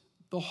this,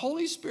 the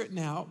Holy Spirit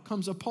now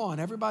comes upon.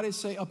 Everybody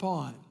say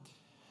upon.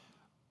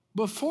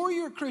 Before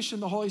you're a Christian,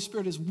 the Holy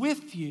Spirit is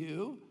with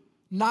you,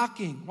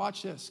 knocking.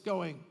 Watch this,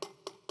 going,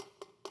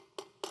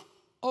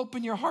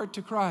 open your heart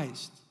to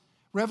Christ.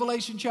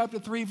 Revelation chapter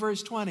 3,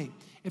 verse 20.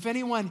 If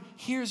anyone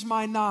hears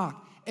my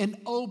knock and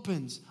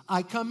opens,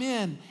 I come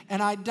in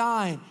and I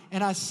dine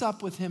and I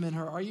sup with him and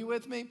her. Are you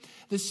with me?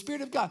 The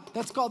Spirit of God,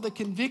 that's called the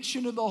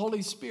conviction of the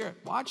Holy Spirit.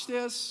 Watch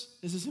this.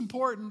 This is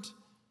important.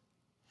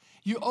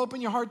 You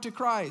open your heart to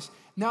Christ.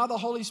 Now the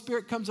Holy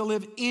Spirit comes to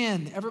live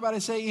in. Everybody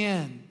say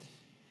in.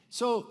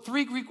 So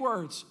 3 Greek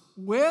words,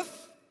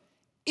 with,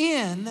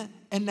 in,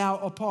 and now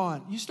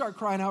upon. You start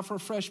crying out for a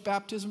fresh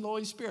baptism of the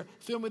Holy Spirit,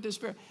 filled with the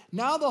Spirit.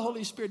 Now the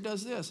Holy Spirit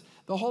does this.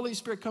 The Holy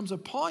Spirit comes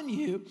upon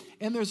you,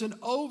 and there's an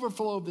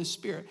overflow of the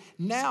Spirit.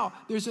 Now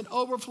there's an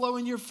overflow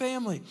in your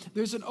family.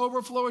 There's an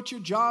overflow at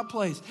your job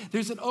place.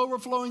 There's an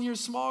overflow in your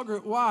small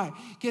group. Why?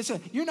 Guess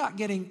what? You're not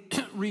getting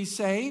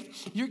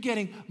resaved. You're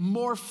getting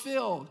more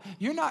filled.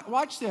 You're not,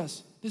 watch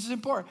this. This is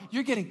important.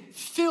 You're getting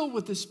filled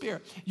with the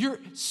Spirit. You're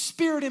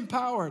Spirit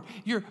empowered.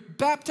 You're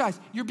baptized.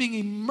 You're being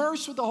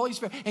immersed with the Holy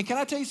Spirit. And can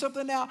I tell you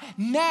something now?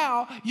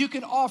 Now you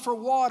can offer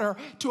water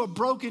to a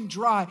broken,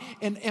 dry,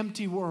 and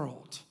empty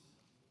world.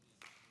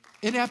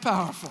 Isn't that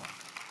powerful?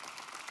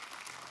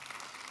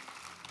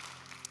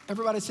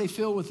 Everybody say,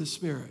 filled with the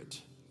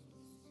Spirit.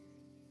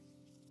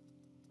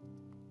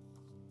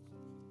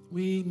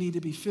 We need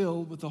to be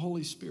filled with the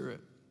Holy Spirit.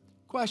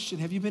 Question,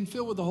 have you been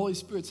filled with the Holy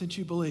Spirit since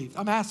you believed?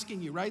 I'm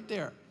asking you right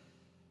there.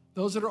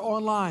 Those that are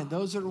online,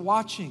 those that are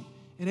watching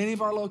in any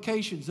of our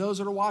locations, those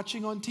that are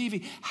watching on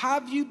TV,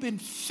 have you been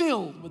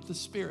filled with the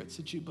Spirit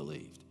since you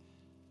believed?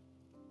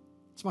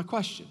 It's my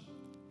question.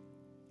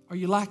 Are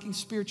you lacking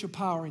spiritual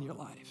power in your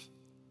life?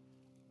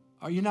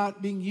 Are you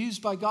not being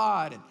used by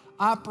God and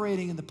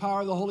operating in the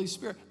power of the Holy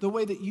Spirit the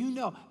way that you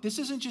know? This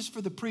isn't just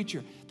for the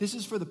preacher. This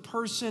is for the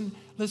person.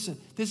 Listen,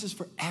 this is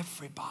for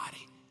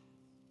everybody.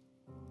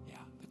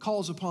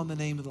 Calls upon the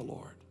name of the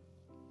Lord.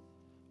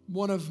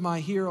 One of my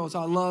heroes,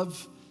 I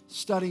love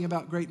studying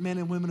about great men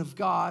and women of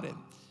God, and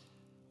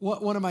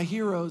one of my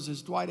heroes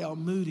is Dwight L.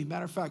 Moody.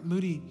 Matter of fact,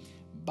 Moody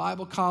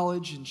Bible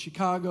College in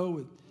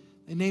Chicago,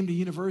 they named a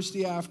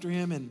university after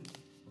him,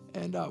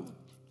 and a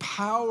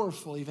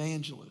powerful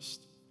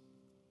evangelist.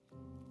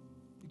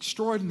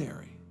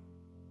 Extraordinary.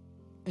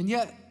 And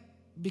yet,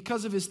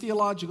 because of his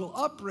theological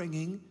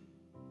upbringing,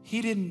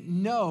 he didn't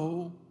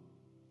know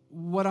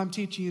what I'm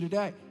teaching you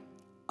today.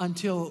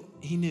 Until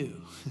he knew.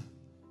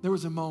 There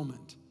was a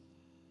moment.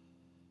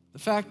 The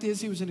fact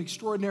is, he was an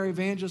extraordinary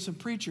evangelist and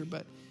preacher,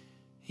 but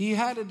he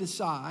had to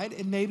decide,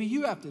 and maybe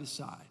you have to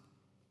decide,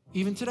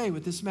 even today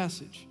with this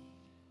message.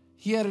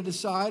 He had to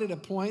decide at a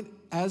point,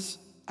 as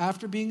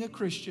after being a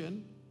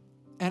Christian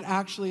and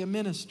actually a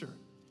minister,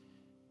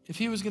 if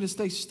he was going to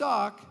stay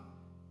stuck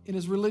in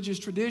his religious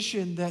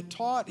tradition that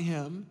taught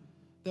him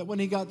that when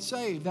he got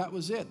saved, that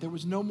was it. There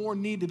was no more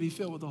need to be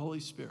filled with the Holy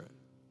Spirit.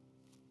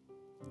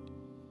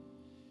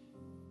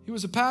 He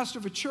was a pastor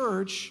of a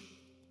church,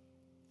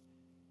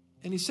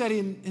 and he said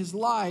in his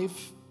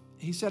life,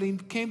 he said he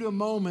came to a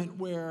moment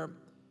where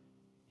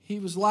he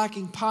was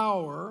lacking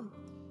power.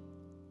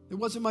 There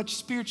wasn't much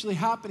spiritually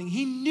happening.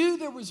 He knew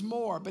there was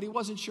more, but he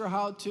wasn't sure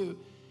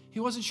he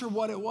wasn't sure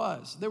what it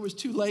was. There was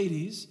 2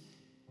 ladies,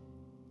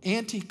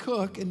 Auntie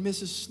Cook and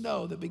Mrs.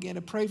 Snow, that began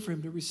to pray for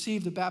him to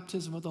receive the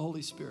baptism of the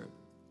Holy Spirit.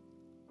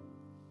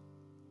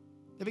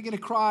 They began to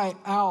cry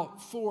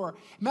out for.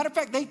 Matter of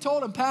fact, they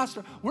told him,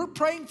 Pastor, we're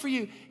praying for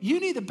you. You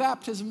need the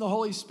baptism of the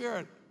Holy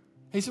Spirit.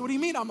 He said, what do you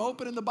mean? I'm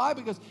opening the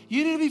Bible because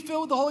you need to be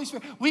filled with the Holy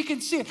Spirit. We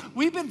can see it.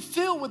 We've been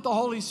filled with the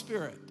Holy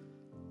Spirit.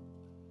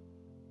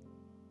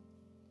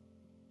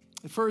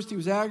 At first, he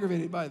was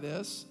aggravated by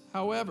this.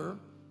 However,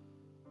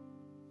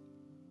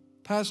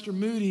 Pastor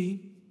Moody,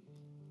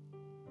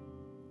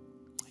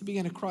 he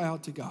began to cry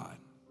out to God.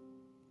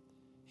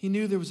 He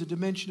knew there was a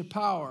dimension of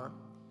power.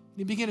 And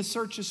he began to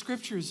search the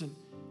scriptures, and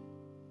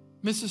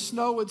Mrs.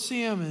 Snow would see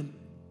him, and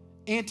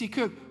Auntie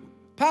Cook,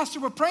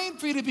 Pastor, we're praying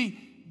for you to be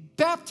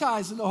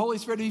baptized in the Holy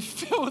Spirit, to be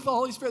filled with the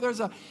Holy Spirit.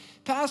 There's a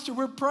pastor,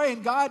 we're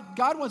praying, God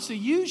wants to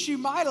use you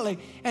mightily,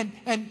 and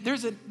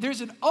there's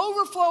an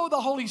overflow of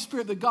the Holy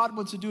Spirit that God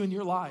wants to do in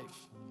your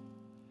life.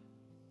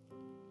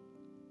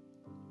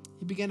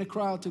 He began to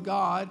cry out to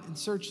God and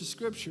search the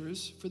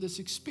scriptures for this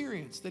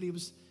experience that he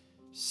was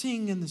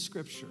seeing in the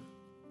scripture.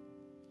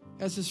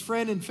 As his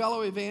friend and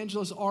fellow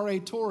evangelist R.A.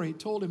 Torrey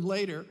told him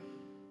later,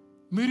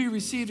 Moody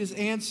received his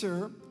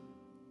answer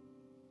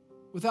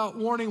without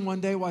warning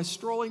one day while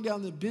strolling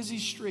down the busy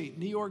street,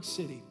 New York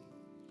City,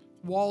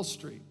 Wall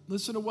Street.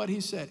 Listen to what he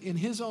said in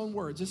his own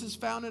words. This is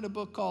found in a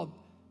book called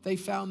They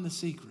Found the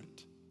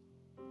Secret.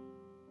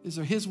 These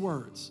are his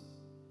words.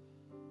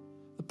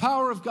 The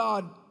power of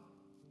God,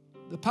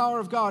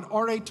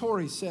 R.A.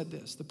 Torrey said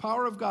this, the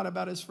power of God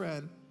about his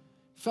friend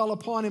fell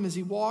upon him as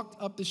he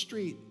walked up the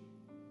street.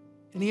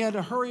 And he had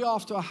to hurry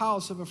off to a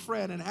house of a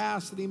friend and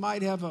ask that he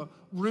might have a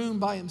room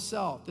by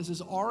himself. This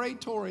is R.A.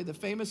 Torrey, the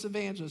famous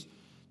evangelist,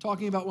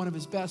 talking about one of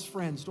his best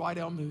friends, Dwight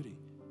L. Moody.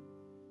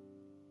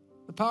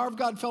 The power of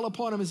God fell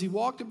upon him as he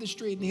walked up the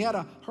street, and he had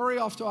to hurry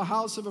off to a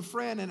house of a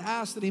friend and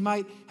ask that he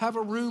might have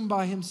a room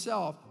by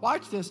himself.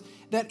 Watch this,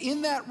 that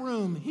in that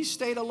room he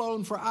stayed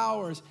alone for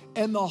hours,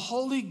 and the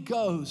Holy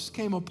Ghost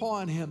came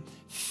upon him,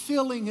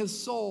 filling his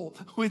soul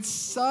with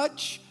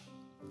such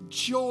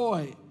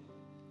joy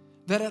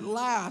that at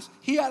last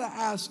he had to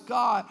ask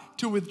God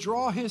to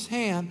withdraw his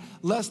hand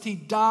lest he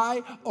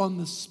die on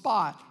the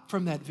spot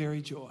from that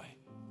very joy.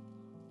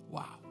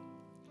 Wow.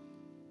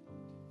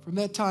 From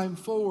that time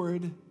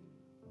forward,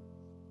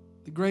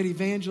 the great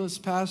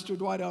evangelist, Pastor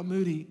Dwight L.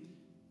 Moody,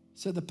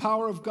 said the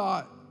power of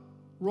God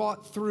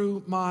wrought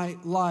through my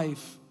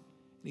life.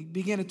 And he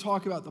began to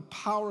talk about the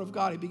power of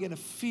God. He began to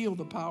feel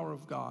the power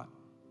of God.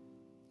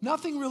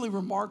 Nothing really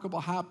remarkable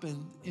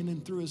happened in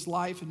and through his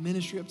life and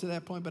ministry up to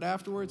that point, but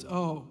afterwards,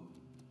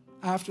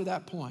 after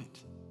that point,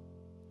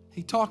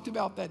 he talked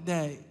about that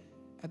day.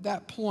 At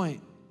that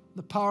point,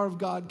 the power of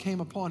God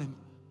came upon him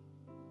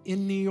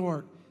in New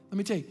York. Let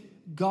me tell you,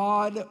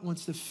 God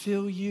wants to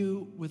fill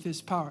you with his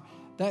power.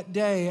 That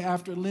day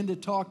after Linda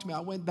talked to me,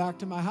 I went back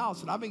to my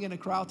house and I began to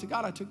cry out to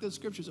God. I took those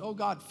scriptures. Oh,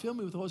 God, fill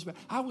me with the Holy Spirit.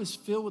 I was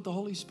filled with the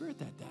Holy Spirit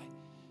that day.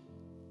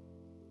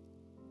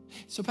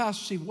 So,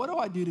 Pastor Steve, what do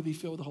I do to be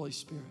filled with the Holy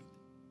Spirit?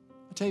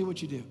 I'll tell you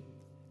what you do.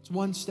 It's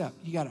one step.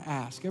 You got to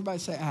ask. Everybody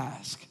say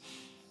ask.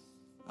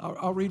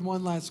 I'll read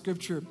one last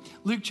scripture.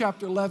 Luke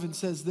chapter 11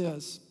 says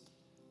this.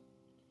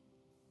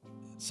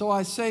 So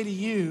I say to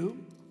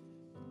you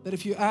that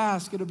if you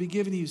ask, it'll be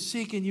given to you.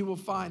 Seek and you will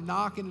find.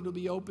 Knock and it'll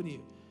be open to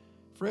you.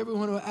 For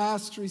everyone who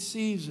asks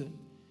receives it.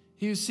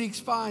 He who seeks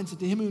finds it.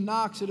 To him who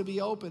knocks, it'll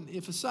be open.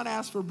 If a son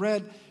asks for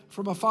bread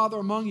from a father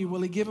among you, will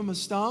he give him a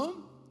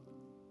stone?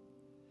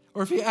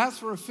 Or if he asks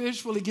for a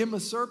fish, will he give him a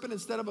serpent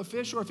instead of a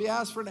fish? Or if he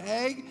asks for an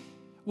egg,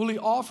 will he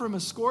offer him a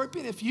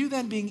scorpion? If you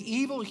then, being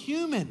evil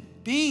human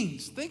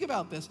beings, think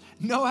about this,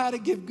 know how to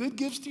give good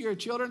gifts to your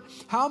children,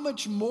 how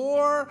much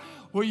more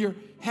will your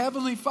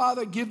heavenly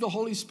Father give the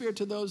Holy Spirit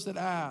to those that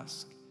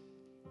ask?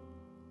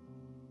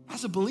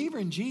 As a believer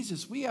in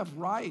Jesus, we have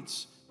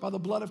rights by the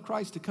blood of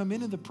Christ to come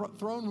into the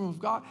throne room of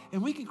God,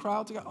 and we can cry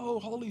out to God, oh,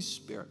 Holy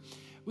Spirit.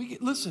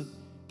 Listen,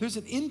 there's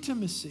an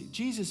intimacy.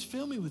 Jesus,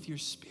 fill me with your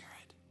Spirit.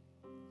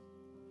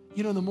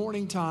 You know, in the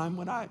morning time,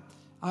 when I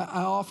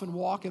often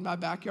walk in my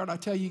backyard, I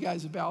tell you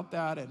guys about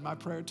that at my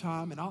prayer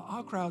time, and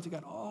I'll cry out to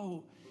God,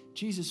 oh,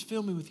 Jesus,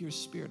 fill me with your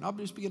Spirit. And I'll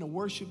just begin to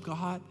worship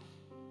God.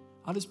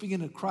 I'll just begin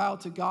to cry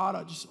out to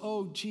God.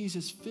 Oh,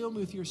 Jesus, fill me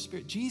with your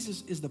Spirit.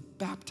 Jesus is the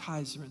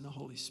baptizer in the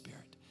Holy Spirit.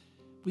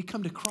 We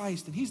come to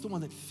Christ, and he's the one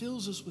that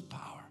fills us with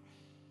power.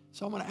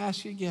 So I'm going to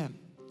ask you again,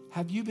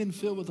 have you been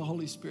filled with the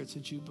Holy Spirit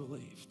since you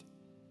believed?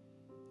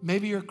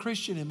 Maybe you're a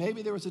Christian, and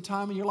maybe there was a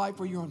time in your life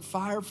where you're on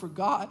fire for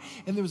God,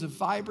 and there was a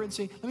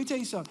vibrancy. Let me tell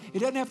you something. It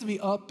doesn't have to be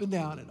up and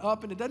down and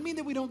up, and it doesn't mean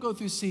that we don't go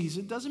through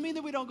seasons. It doesn't mean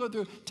that we don't go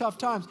through tough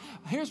times.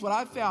 Here's what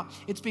I found.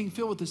 It's being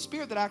filled with the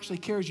Spirit that actually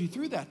carries you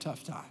through that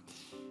tough time.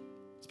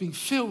 It's being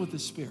filled with the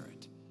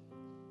Spirit.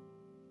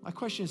 My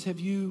question is, have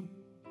you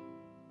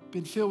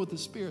been filled with the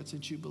Spirit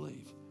since you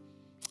believe?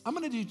 I'm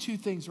going to do two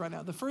things right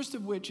now. The first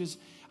of which is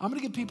I'm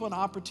going to give people an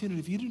opportunity.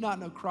 If you do not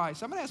know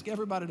Christ, I'm going to ask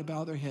everybody to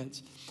bow their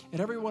heads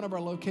at every one of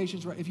our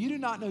locations. If you do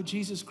not know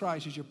Jesus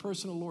Christ as your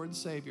personal Lord and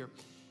Savior,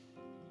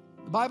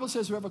 the Bible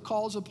says whoever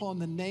calls upon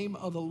the name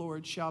of the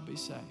Lord shall be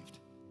saved.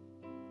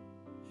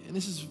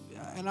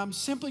 And I'm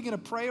simply going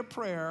to pray a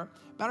prayer.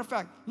 Matter of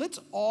fact, let's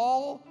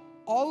all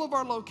of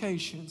our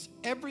locations,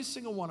 every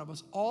single one of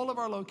us, all of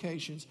our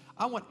locations,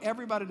 I want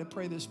everybody to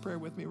pray this prayer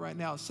with me right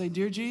now. Say,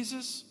 dear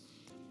Jesus,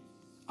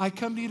 I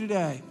come to you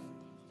today,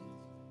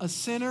 a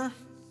sinner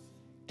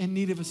in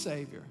need of a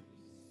Savior.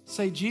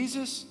 Say,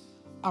 Jesus,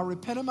 I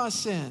repent of my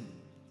sin.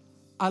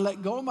 I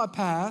let go of my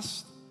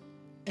past,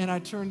 and I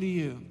turn to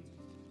you.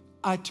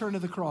 I turn to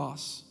the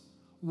cross.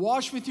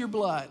 Wash with your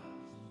blood.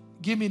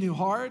 Give me a new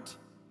heart,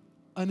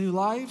 a new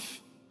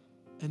life,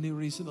 a new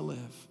reason to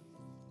live.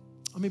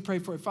 Let me pray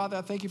for you. Father,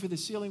 I thank you for the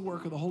sealing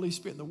work of the Holy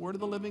Spirit and the word of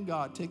the living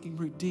God taking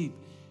root deep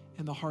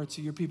in the hearts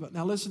of your people.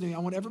 Now listen to me. I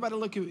want everybody to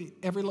look at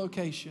every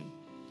location.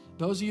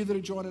 Those of you that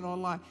are joining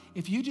online,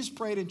 if you just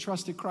prayed and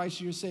trusted Christ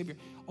as your Savior,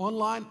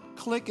 online,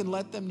 click and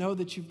let them know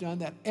that you've done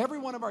that. Every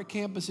one of our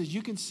campuses,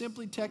 you can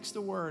simply text the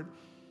word.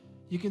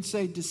 You can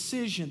say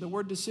decision, the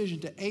word decision,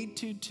 to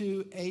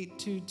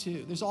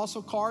 822-822. There's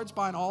also cards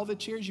behind all the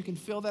chairs. You can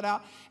fill that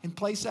out and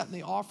place that in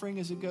the offering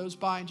as it goes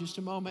by in just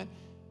a moment.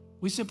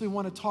 We simply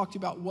want to talk to you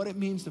about what it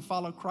means to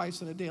follow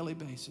Christ on a daily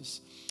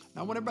basis.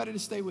 Now, I want everybody to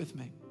stay with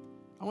me.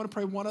 I want to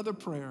pray one other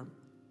prayer.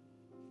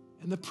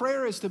 And the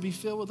prayer is to be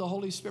filled with the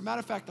Holy Spirit. Matter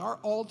of fact, our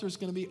altar is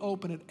going to be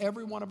open at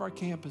every one of our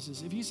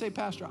campuses. If you say,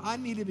 Pastor, I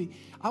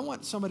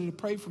want somebody to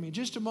pray for me. In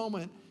just a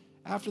moment,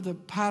 after the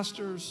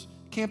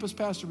campus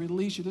pastor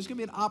release you, there's going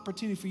to be an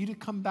opportunity for you to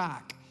come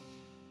back,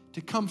 to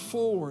come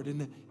forward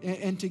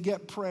and to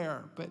get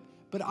prayer.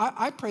 But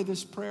I pray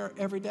this prayer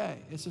every day.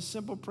 It's a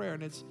simple prayer,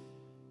 and it's,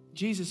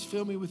 Jesus,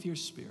 fill me with your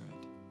Spirit.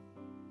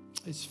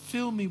 It's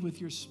fill me with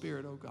your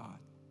Spirit, oh God.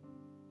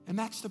 And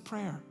that's the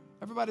prayer.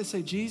 Everybody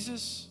say,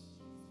 Jesus,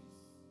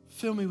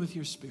 fill me with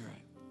your Spirit.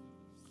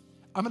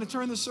 I'm going to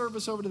turn the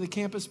service over to the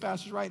campus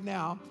pastors right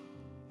now,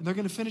 and they're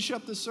going to finish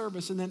up the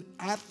service. And then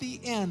at the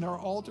end, our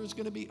altar is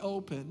going to be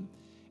open,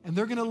 and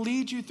they're going to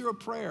lead you through a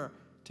prayer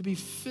to be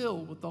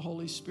filled with the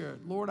Holy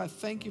Spirit. Lord, I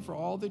thank you for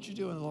all that you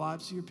do in the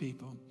lives of your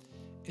people.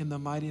 In the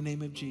mighty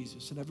name of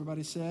Jesus. And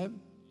everybody said,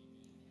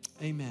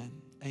 amen.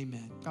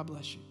 Amen. God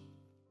bless you.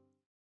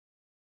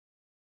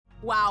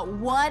 Wow,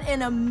 what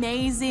an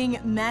amazing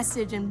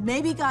message. And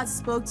maybe God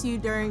spoke to you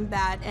during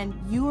that and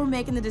you were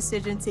making the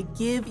decision to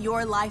give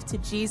your life to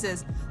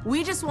Jesus.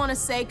 We just want to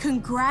say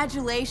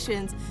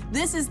congratulations.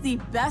 This is the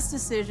best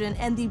decision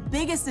and the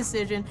biggest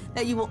decision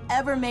that you will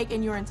ever make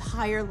in your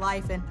entire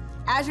life. And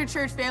as your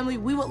church family,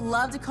 we would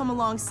love to come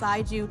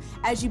alongside you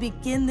as you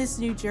begin this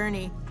new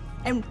journey.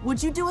 And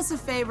would you do us a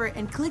favor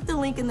and click the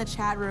link in the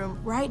chat room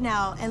right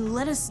now and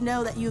let us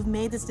know that you've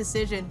made this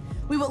decision.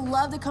 We would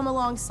love to come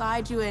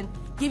alongside you and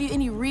give you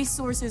any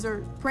resources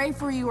or pray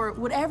for you or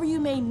whatever you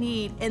may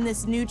need in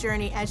this new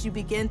journey as you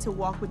begin to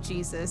walk with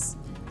Jesus.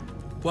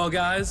 Well,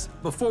 guys,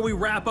 before we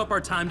wrap up our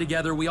time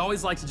together, we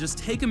always like to just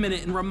take a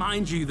minute and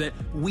remind you that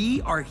we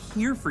are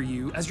here for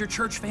you as your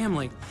church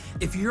family.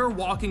 If you're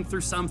walking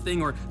through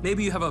something, or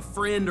maybe you have a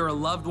friend or a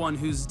loved one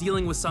who's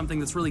dealing with something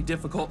that's really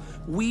difficult,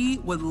 we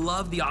would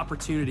love the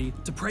opportunity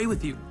to pray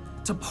with you,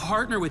 to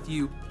partner with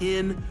you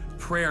in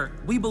prayer.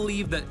 We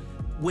believe that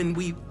when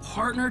we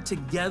partner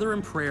together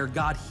in prayer,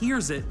 God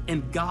hears it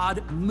and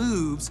God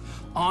moves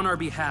on our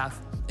behalf.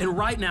 And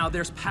right now,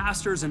 there's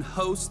pastors and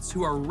hosts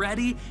who are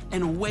ready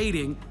and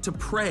waiting to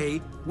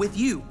pray with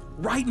you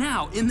right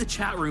now in the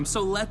chat room.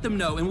 So let them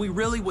know. And we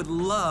really would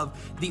love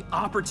the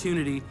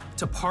opportunity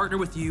to partner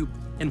with you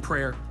in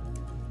prayer.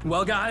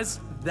 Well, guys,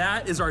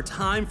 that is our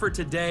time for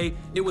today.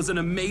 It was an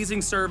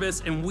amazing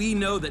service, and we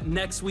know that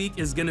next week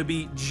is going to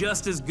be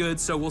just as good.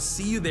 So we'll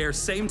see you there,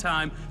 same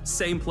time,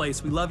 same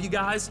place. We love you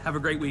guys. Have a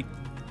great week.